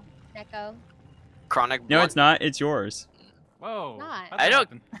gargoyle, Neko. Chronic No, blunt? it's not. It's yours. Whoa. Not. how'd I that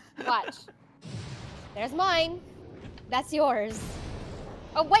don't- happen? Watch. There's mine. That's yours.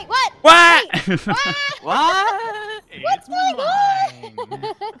 Oh wait, what? What? Wait, what? What? It's going mine.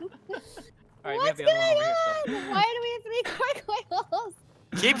 on? Alright, we have What's the going other one over here still. on? Why do we have 3 gargoyles?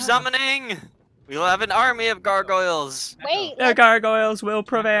 Keep summoning! We'll have an army of gargoyles. Wait, The let's- gargoyles will Do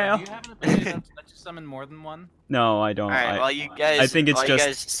prevail. you have an ability that lets you summon more than one? No, I don't. Alright, I- while you guys, I think it's while just- you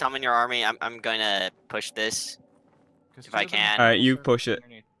guys summon your army, I'm gonna push this. 'Cause If I two of them can. have Alright, you servers push it.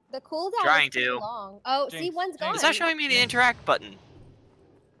 underneath. the cooldown Trying is pretty to. long. Oh, see, Jinx, one's gone. Jinx. It's not showing me the interact button.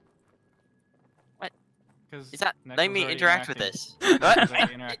 'Cause It's not Neko's letting me already interact with interacting. this. What? Neko's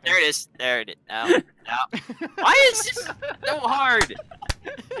already interacting. There it is. There it is. No. No. Why is this so hard?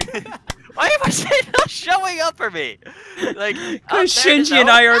 Why am I saying not showing up for me? Like, Cause there it is, Shinji and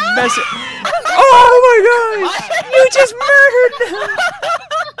no. I are messing. Oh my gosh! You just murdered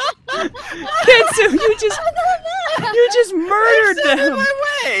them! Kitsu, you just murdered Step in them my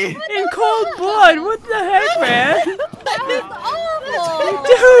way. in cold blood. What the heck, man? That was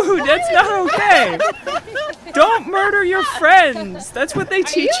awful. Dude, that's not okay. Don't murder your friends. That's what they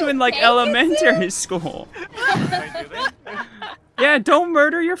teach you in like okay, elementary school. Wait, do they? Yeah, don't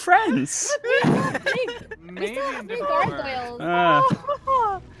murder your friends. Maybe still in have 3 different order.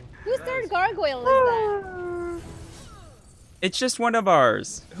 gargoyles. Whose third gargoyle is that? It's just one of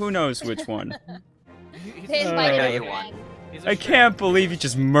ours. Who knows which one? He's They a invited got a you friend. one. He's a I shrimp. can't believe you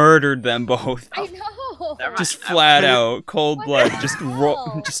just murdered them both. I know. Never Just mind. flat out, cold What blood. the Just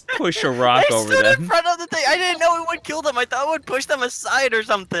hell? just push a rock I over stood in them. front of the thing. I didn't know it would kill them. I thought it would push them aside or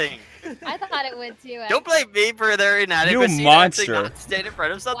something. I thought it would too. Don't blame me for their inadequacy. monster. To not stand in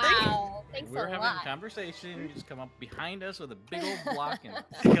front of something. Wow. Thanks We're a having lot. a conversation. You just come up behind us with a big old block and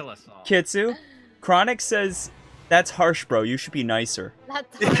kill us all. Kitsu, Chronic says, that's harsh, bro. You should be nicer.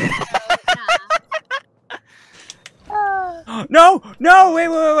 That's hard, No! No!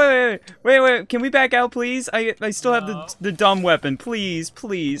 Wait. Can we back out, please? I still have the dumb weapon. Please.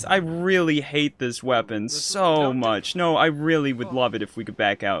 I really hate this weapon so much. No, I really would love it if we could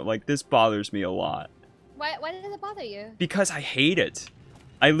back out. Like, this bothers me a lot. Why does it bother you? Because I hate it.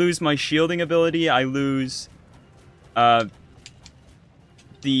 I lose my shielding ability. I lose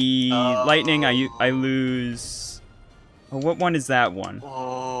the lightning. I lose. Oh, what one is that one?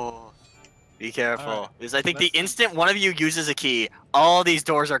 Oh, be careful. Alright, Because I think the instant one of you uses a key, all these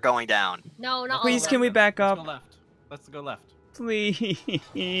doors are going down. No, not Please, all can of we them. back Let's go up? left. Let's go left.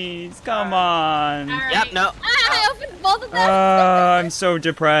 Please, come on. Alright. Yep, no. I opened both of them. I'm so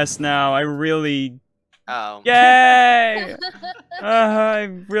depressed now. I really. Oh. Yay! I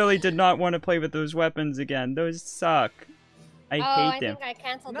really did not want to play with those weapons again. Those suck. I hate them. I think I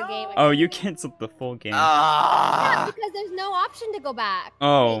canceled the game. Oh, you canceled the full game. Yeah, Ah. because there's no option to go back.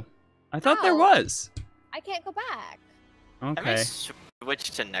 Oh, I thought there No. was. I can't go back. I may Okay.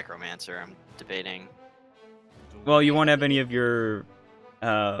 switch to Necromancer. I'm debating. Well, you won't have any of your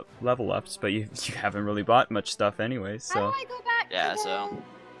level ups, but you haven't really bought much stuff anyway, How so. do I go back Yeah, to the so.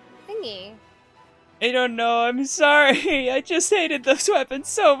 thingy? I don't know. I'm sorry. I just hated those weapons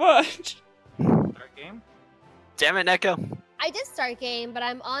so much. Start game. Damn it, Neko. I did start game, but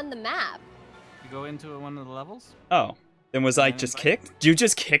I'm on the map. You go into one of the levels. Oh, then was I just kicked? Did you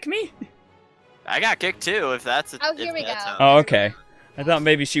just kick me? I got kicked too. If that's. Oh, here we go. Oh, okay. I thought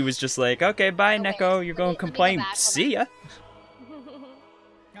maybe she was just like, okay, bye, Oh, wait. Neko. You're Let going me to go complain. back. Hold See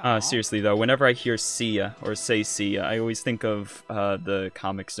ya. Seriously though, whenever I hear see ya or say see ya, I always think of the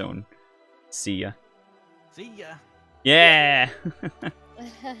Comic Zone. See ya. See ya. Yeah.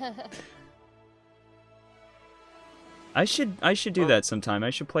 I should do that sometime. I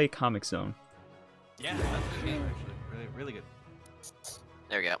should play Comic Zone. Yeah, that's a good game actually. Really good.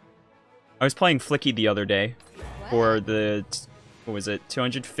 There we go. I was playing Flicky the other day for What? the what was it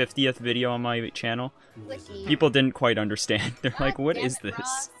 250th video on my channel. Flicky. People didn't quite understand. They're like, God "What damn is it, this?"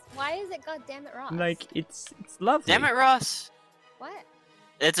 Ross. Why is it God damn it, Ross? I'm like, it's lovely. Damn it, Ross. What?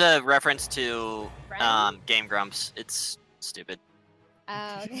 It's a reference to Friend? Game Grumps. It's stupid.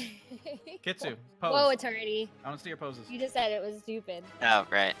 Oh, okay. Kitsu, pose. Whoa, eternity. I want to see your poses. You just said it was stupid. Oh,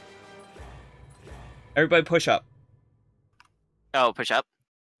 right. Everybody push up. Oh, push up.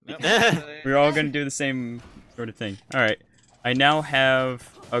 Yep. We're all gonna do the same sort of thing. All right. I now have.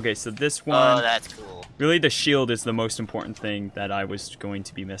 Okay, so this one. Oh, that's cool. Really, the shield is the most important thing that I was going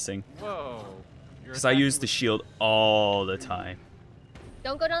to be missing. Whoa. Because I use the shield all the time.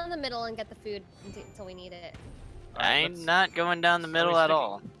 Don't go down the middle and get the food until we need it. I'm not going down the middle at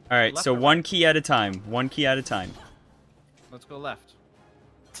all. All right, Left so or right? one key at a time. One key at a time. Let's go left.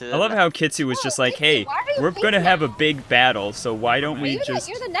 To I love how Kitsu was Oh, just like, Kitsu, hey, why are you we're gonna thinking have a that? big battle, so why don't we You're just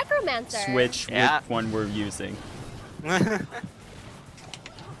the necromancer. switch Yeah. which one we're using?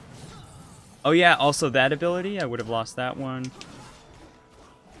 Oh yeah, also that ability, I would have lost that one.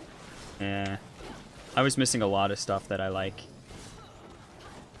 Yeah. I was missing a lot of stuff that I like.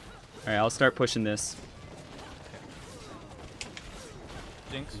 Alright, I'll start pushing this.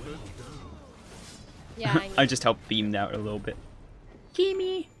 Jinx food. Yeah, I, I just helped beamed out a little bit.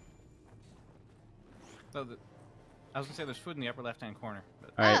 Kimi! So I was gonna say there's food in the upper left-hand corner.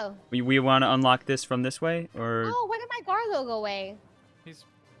 But Alright, Oh. we want to unlock this from this way, or... Oh, why did my gargoyle go away? he's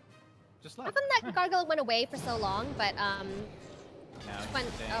just How left. come that gargoyle went away for so long, but Now when,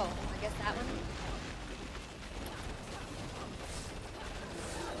 he's staying. oh, I guess that one.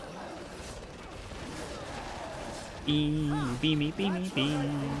 Beam, beamy, beamy,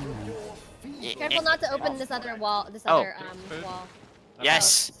 beam. Careful not to open this other wall. This Oh. other Food? wall.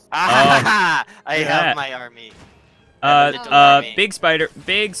 Yes. Ah, I Look at have that. my army. Oh. Big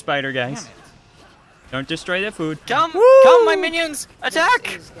spider, guys. Don't destroy the food. Come, Woo! come, my minions!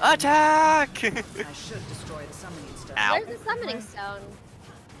 Attack! Attack! I should destroy the summoning stone. Ow. Where's the summoning stone?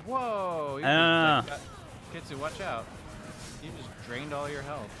 Whoa. You Ah. just, Kitsu, watch out. You just drained all your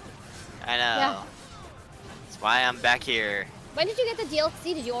health. I know. Yeah. That's why I'm back here. When did you get the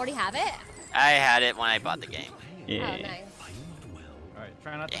DLC? Did you already have it? I had it when I bought the game. Yeah. Oh, nice. Alright,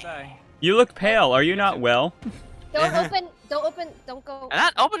 try not to die. You look pale. Are you not well? Don't go. I'm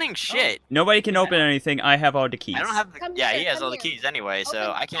not opening shit. Nobody can open anything. I have all the keys. I don't have the. Come Yeah, here, he has come all the here. keys anyway, so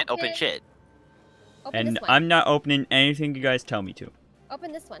Open- I can't open open. shit. Open And this one. I'm not opening anything you guys tell me to.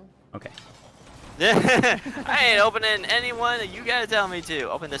 Open this one. Okay. I ain't opening any one that you guys tell me to.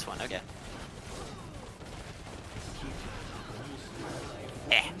 Open this one, okay.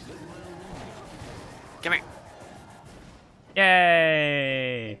 Come here.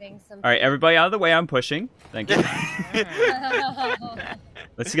 Yay! Giving some All right, everybody out of the way. I'm pushing. Thank you.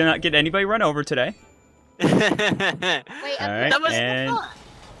 Let's not get anybody run over today. Wait, All up right, That was and fun.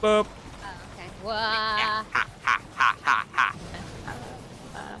 boop. Oh, okay. Wah.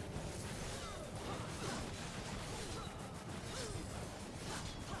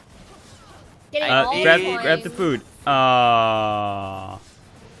 Getting all Grab points. the food.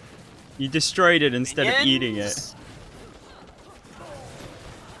 You destroyed it instead of eating it. Minions.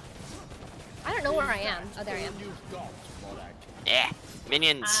 I don't know where I am. Oh, there I am. Yeah,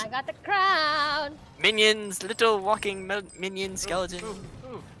 minions. I got the crown. Minions, little walking minion skeleton.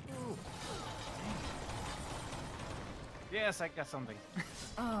 Yes, I got something.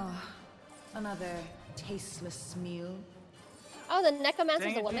 Oh, another tasteless meal. Oh, the Nekomancer's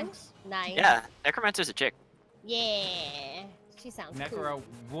Dang a it, woman? Jinx. Nice. Yeah, Necromancer's a chick. Yeah. She sounds Necro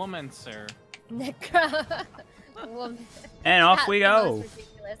woman, sir. cool. Necro woman. And off That's we the go. most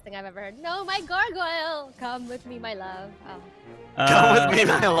ridiculous thing I've ever heard. No, my gargoyle. Come with me, my love. Oh. Come with me,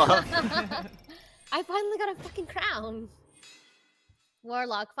 my love. I finally got a fucking crown.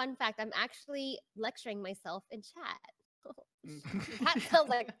 Warlock, fun fact, I'm actually lecturing myself in chat. That sounds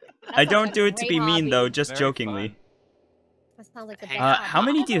like... that I sounds don't like do a it to great be mean hobby. though, just Very jokingly. fun. That sounds like the Hang best on. hobby How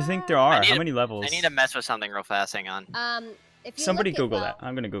many do you think there ever. are? need How a- many levels? I need to mess with something real fast. Hang on. If you Somebody look at Google well, that.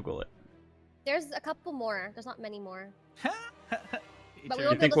 I'm gonna Google it. There's a couple more. There's not many more. But we Eternity.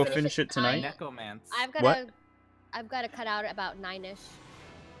 won't be think able we'll to finish it tonight? Necomance. I've got What? to. I've got to cut out about 9ish.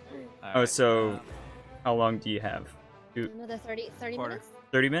 Oh, Alright, so how long do you have? Another 30 Quarter. minutes.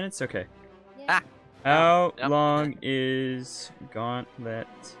 30 minutes? Okay. Yeah. Ah. How Yep. long is Gauntlet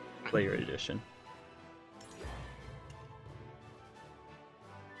Player Edition?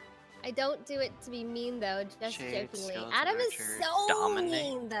 I don't do it to be mean though, just Shade, jokingly. skeleton Adam is archer, so dominate.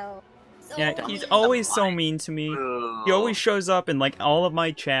 mean though. So Yeah, mean. he's always so mean to me. He always shows up in like all of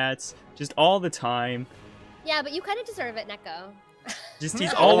my chats, just all the time. Yeah, but you kind of deserve it, Neko. Just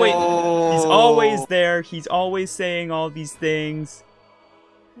he's Oh. always there. He's always saying all these things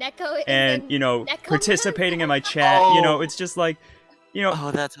Neko is and, you know, Neko participating in my chat. You know, it's just like, you know,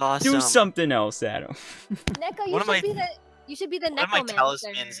 Oh, that's awesome. do something else, Adam. Neko, you One of should my- be the. You should be the One of my Nekomancer.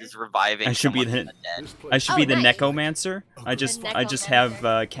 talismans is reviving. I should be someone the- from the dead. This I should Oh, be the nice. Nekomancer. I just Nekomancer.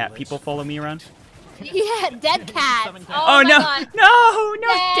 have cat people follow me around. Yeah, dead cats. Summon cat. Oh, Oh, my no, God. no,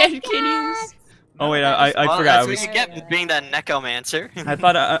 Dead dead kitties. cats. Oh wait, No, I Well, forgot. I that's was. what you get for being that Necomancer. I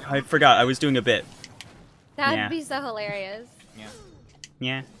thought I forgot. I was doing a bit. That'd Yeah. be so hilarious. Yeah.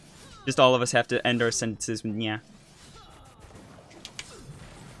 Yeah. Just all of us have to end our sentences with yeah.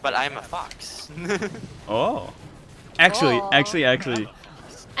 But I'm a fox. Oh. Actually.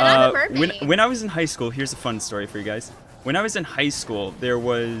 And I'm a mermaid. when I was in high school, here's a fun story for you guys. When I was in high school, there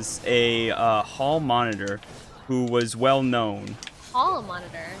was a hall monitor who was well known. Hall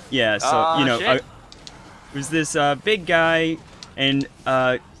monitor. Yeah, so you know, shit. it was this big guy, and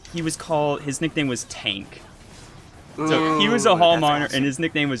he was called. His nickname was Tank. So he was a Ooh, hall that's monitor, awesome. and his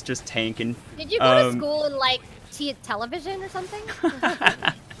nickname was just Tank. And Did you go to Um, school in like television or something?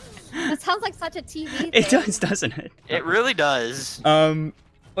 That sounds like such a TV thing. it does, doesn't it? It really does.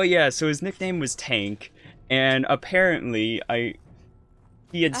 But yeah, so his nickname was Tank, and apparently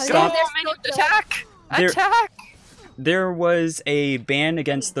he had Oh, stopped. yeah, Minion they're so attack! There- Attack! There was a ban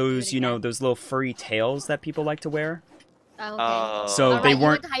against Do it those, you know, again. those little furry tails that people like to wear. Oh, okay. Oh. So All right, they you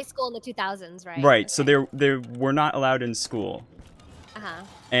weren't went to high school in the 2000s, right? right. So Okay. they were not allowed in school, Uh-huh.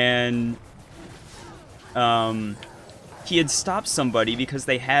 and he had stopped somebody because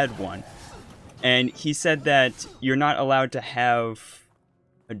they had one, and he said that you're not allowed to have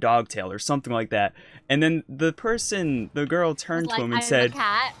a dog tail or something like that. And then the girl turned Like, to him and I'm said, a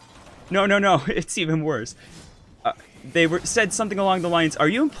cat. No, it's even worse. They said something along the lines, "Are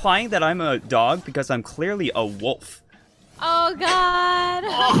you implying that I'm a dog because I'm clearly a wolf?" Oh God.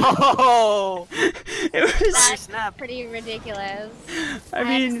 Oh! It was, That's snap. pretty ridiculous. I have to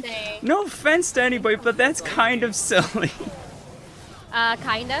mean, say. no offense to anybody, but that's kind of silly.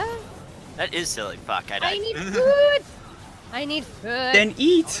 Kind of. That is silly. Fuck, I I died. need food. I need food. Then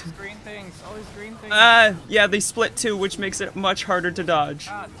eat. Always green things. Always green things. Yeah, they split too, which makes it much harder to dodge.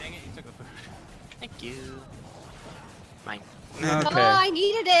 Ah, dang it! You took the food. Thank you. Mine. Oh, Okay. I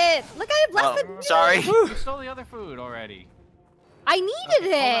needed it. Look, I have less Oh, than you. sorry. You stole the other food already. I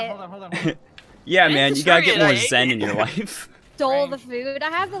needed it. Hold on. Yeah, I didn't man, you gotta get destroy it, more I ate zen it. in your life. Stole the food. I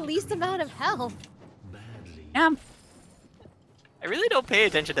have the least amount of health. I really don't pay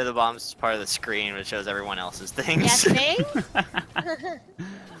attention to the bombs part of the screen, which shows everyone else's things. Yes, thing.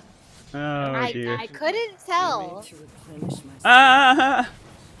 Oh dear. I couldn't tell. To replenish myself. Ah!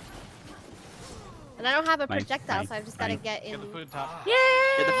 And I don't have a Fine, projectile, fine, so I've just gotta fine. get in. Get the food top.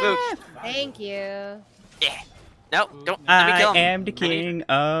 Get the food. Thank you. Yeah. No, don't let me I kill him. am the king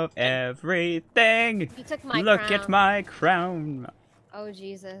of everything. You took my Look crown. at my crown. Oh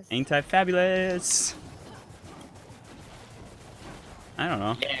Jesus. Ain't I fabulous? I don't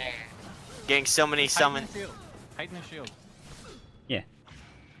know. Yeah. Getting so many summons. Heighten the shield. Yeah.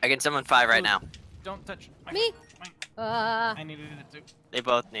 I can summon 5 right now. Don't touch my, Me. I needed it too. They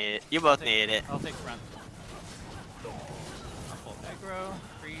both need it. You both needed it. I'll take front. I'll pull aggro,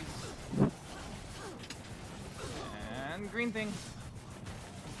 freeze. And green thing.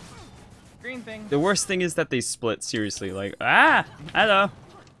 Green thing. The worst thing is that they split, seriously. Like, ah! Hello!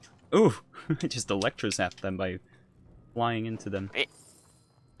 Ooh! I just electrozapped them by flying into them.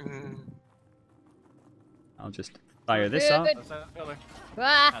 I'll just fire this Good. off. That's that pillar.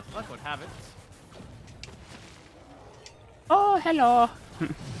 Ah. As luck would have it. Oh, hello!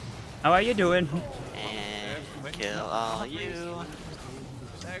 How are you doing? And kill all you.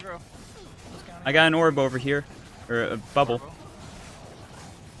 Aggro. I got an orb over here. Or a bubble.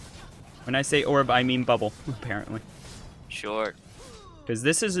 When I say orb, I mean bubble, apparently. Sure. Because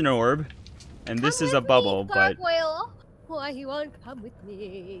this is an orb, and this Come is with a bubble, me, but Gargoyle. Why you won't come with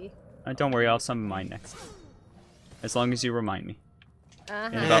me? don't worry, I'll summon mine next. As long as you remind me.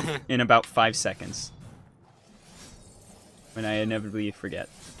 Uh-huh. In about 5 seconds. When I inevitably forget.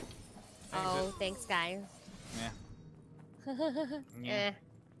 Oh, thanks, guys. Yeah. Eh.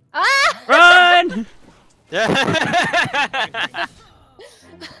 Ah! Run!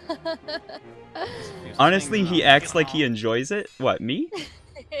 Honestly, he acts like he enjoys it. What, me?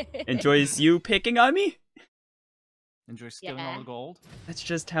 Enjoys you picking on me? Enjoy stealing all the gold. That's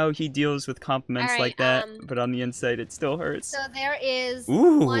just how he deals with compliments Alright, like that, but on the inside it still hurts. So there is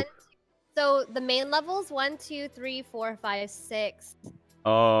Ooh. one. So the main levels 1, 2, 3, 4, 5, 6,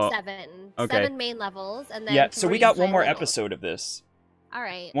 Oh, 7. okay. 7 main levels, and then yeah, so we 3 got one side more levels. episode of this. All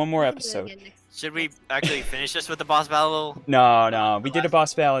right. One more we can do it episode. again next- Should we actually finish this with the boss battle? No, we did a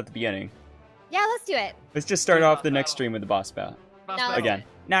boss battle at the beginning. Yeah, let's do it. Let's just start off the next stream with the boss battle. Boss No, battle. Again.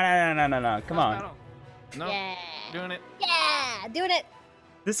 No, come Boss on. battle. No. Yeah. Doing it. Yeah, doing it.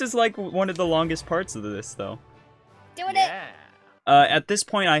 This is like one of the longest parts of this, though. Doing it. Yeah. At this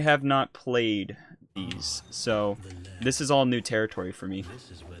point, I have not played these, so this is all new territory for me.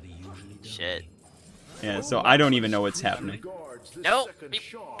 Shit. Yeah, so I don't even know what's happening. No,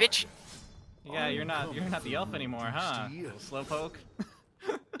 bitch. Yeah, you're not the elf anymore, huh? Little slowpoke.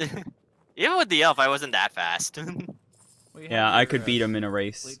 Even with the elf, I wasn't that fast. Well, you Yeah, have I your, could beat him in a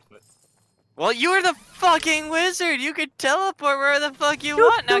race. Fleetfoot. Well, you were the fucking wizard. You could teleport where the fuck you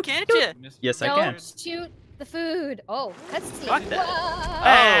want now, can't you? Missed Yes, I Don't can. shoot the food. Oh, let's see. Fuck that.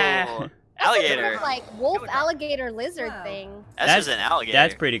 Ah. Oh, That's some sort alligator. of, like wolf, alligator, lizard Wow. thing. That's just an alligator.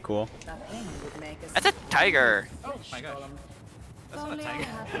 That's pretty cool. Nothing would make us That's a tiger. Oh my gosh. That's not a Only I tiger.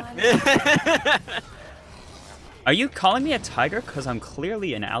 have my Are you calling me a tiger? Because I'm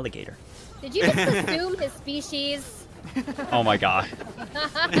clearly an alligator. Did you just assume his species? Oh my god.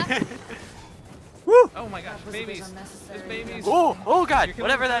 Oh my gosh, babies. There's babies. Oh god, You're killing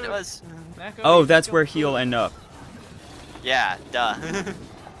whatever that food. was. Neko, Oh, you that's killed where food. he'll end up. Yeah, duh.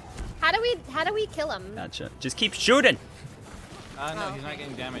 How do we kill him? Gotcha. Just keep shooting. No, he's not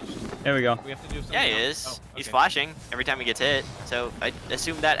getting damaged. There we go. We have to do something. Yeah, he else. is. Oh, He's okay. flashing every time he gets hit, so I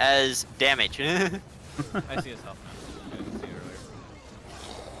assume that as damage. I see his health now. I didn't see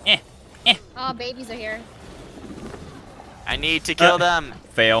it earlier. Oh, babies are here. I need to kill them.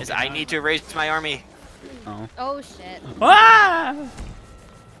 Fail. 'Cause I need to raise my army. Oh. Oh shit. Ah!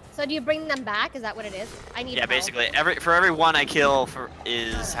 So do you bring them back? Is that what it is? I need. Yeah, help. basically for every one I kill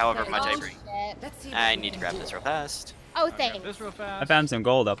is however much I Oh bring. shit. Let's see I need to grab this real fast. Oh, I'll grab thanks. this real fast. I found some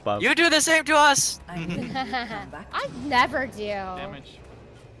gold up above. You do the same to us. I need to come back. I never do. Damage.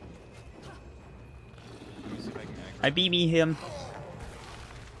 Let me see if I can I beat me him.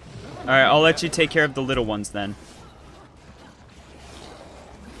 Alright, I'll let you take care of the little ones then.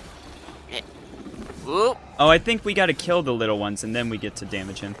 Whoop. Oh, I think we gotta kill the little ones and then we get to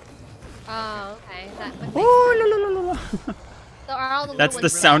damage him. Oh, okay. That would make Ooh, sense. So are all the That's little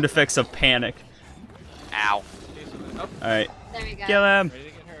the ones sound dead? effects of panic. Ow. Oh, Alright, There we go. kill him. ready to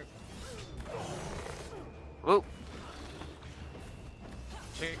get hurt. Whoop.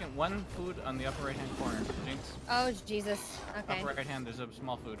 Chicken, one food on the upper right hand corner. Jinx. Oh Jesus. Okay. Upper right hand, there's a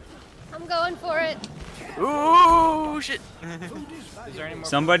small food. I'm going for it. Ooh, shit. Is there any more?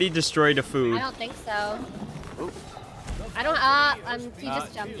 Somebody destroyed a I food. don't think so. I don't. He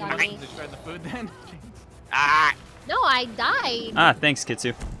just jumped you on must me. have destroyed the food then. Jinx. Ah. No, I died. Ah, thanks,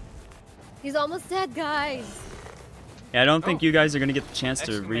 Kitsu. He's almost dead, guys. Yeah, I don't think you guys are gonna get the chance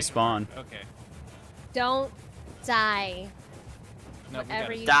to Exclamation respawn. mark. Okay. Don't die. No, we Whatever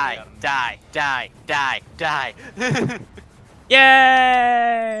gotta you Die, die, die, die, die.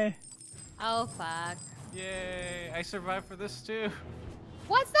 Yay! Oh fuck. Yay! I survived for this too.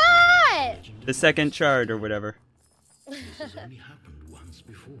 What's that? The second chart or whatever. This has only happened once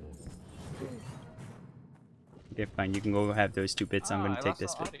before. Okay, fine. You can go have those 2 bits. I'm Ah, gonna I take lost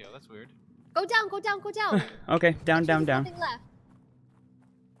this all bit. audio. That's weird. Go down, go down, go down. Okay, down, Make sure down, there's down. nothing left.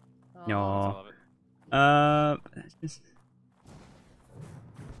 No. I love it.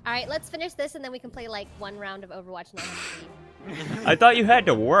 All right, let's finish this and then we can play like 1 round of Overwatch. And I'll have to leave. I thought you had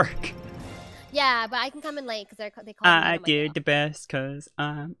to work. Yeah, but I can come in late because they called me. I on my did job. the best cause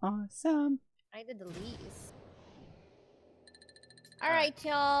I'm awesome. I did the least. All right,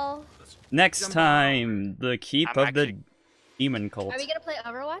 y'all. Next Jump time, the keep I'm of the actually- demon cult. Are we gonna play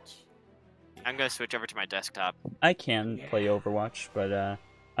Overwatch? I'm gonna switch over to my desktop. I can play Overwatch, but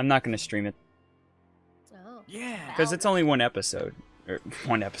I'm not gonna stream it Oh. Yeah. because it's only 1 episode. Or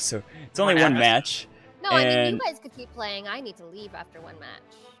 1 episode. It's only One 1 episode. match. No, I mean And- you guys could keep playing. I need to leave after 1 match.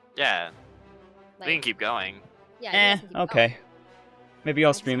 Yeah, Like, we can keep going. Yeah. you guys can keep Okay. going. Maybe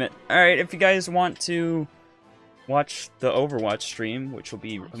I'll stream it. Alright, if you guys want to watch the Overwatch stream, which will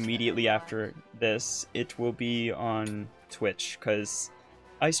be immediately after this, it will be on Twitch, because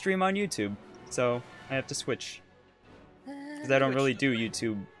I stream on YouTube, so I have to switch. Because I don't really do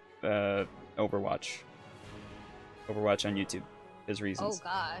YouTube Overwatch. Overwatch on YouTube, because Oh reasons.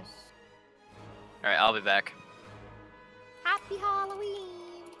 gosh. Alright, I'll be back. Happy Halloween.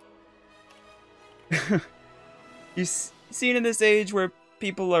 Seen in this age where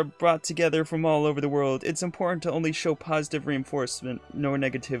people are brought together from all over the world, it's important to only show positive reinforcement, no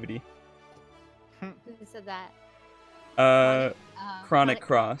negativity. Who said that? Chronic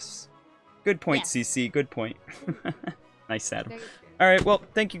Cross. Good point, Yes. CC. Good point. Nice, Adam. Very true. Alright, well,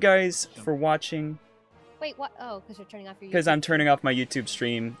 thank you guys for watching. Wait, what? Oh, because you're turning off your. Because YouTube. I'm turning off my YouTube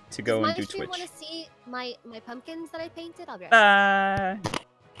stream to go Does and do my stream Twitch. want to see my pumpkins that I painted? I'll be right back. Bye!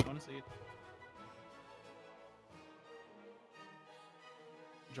 I want to see it.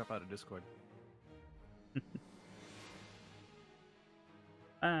 Drop out of Discord.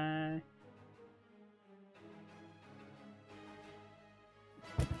 Bye.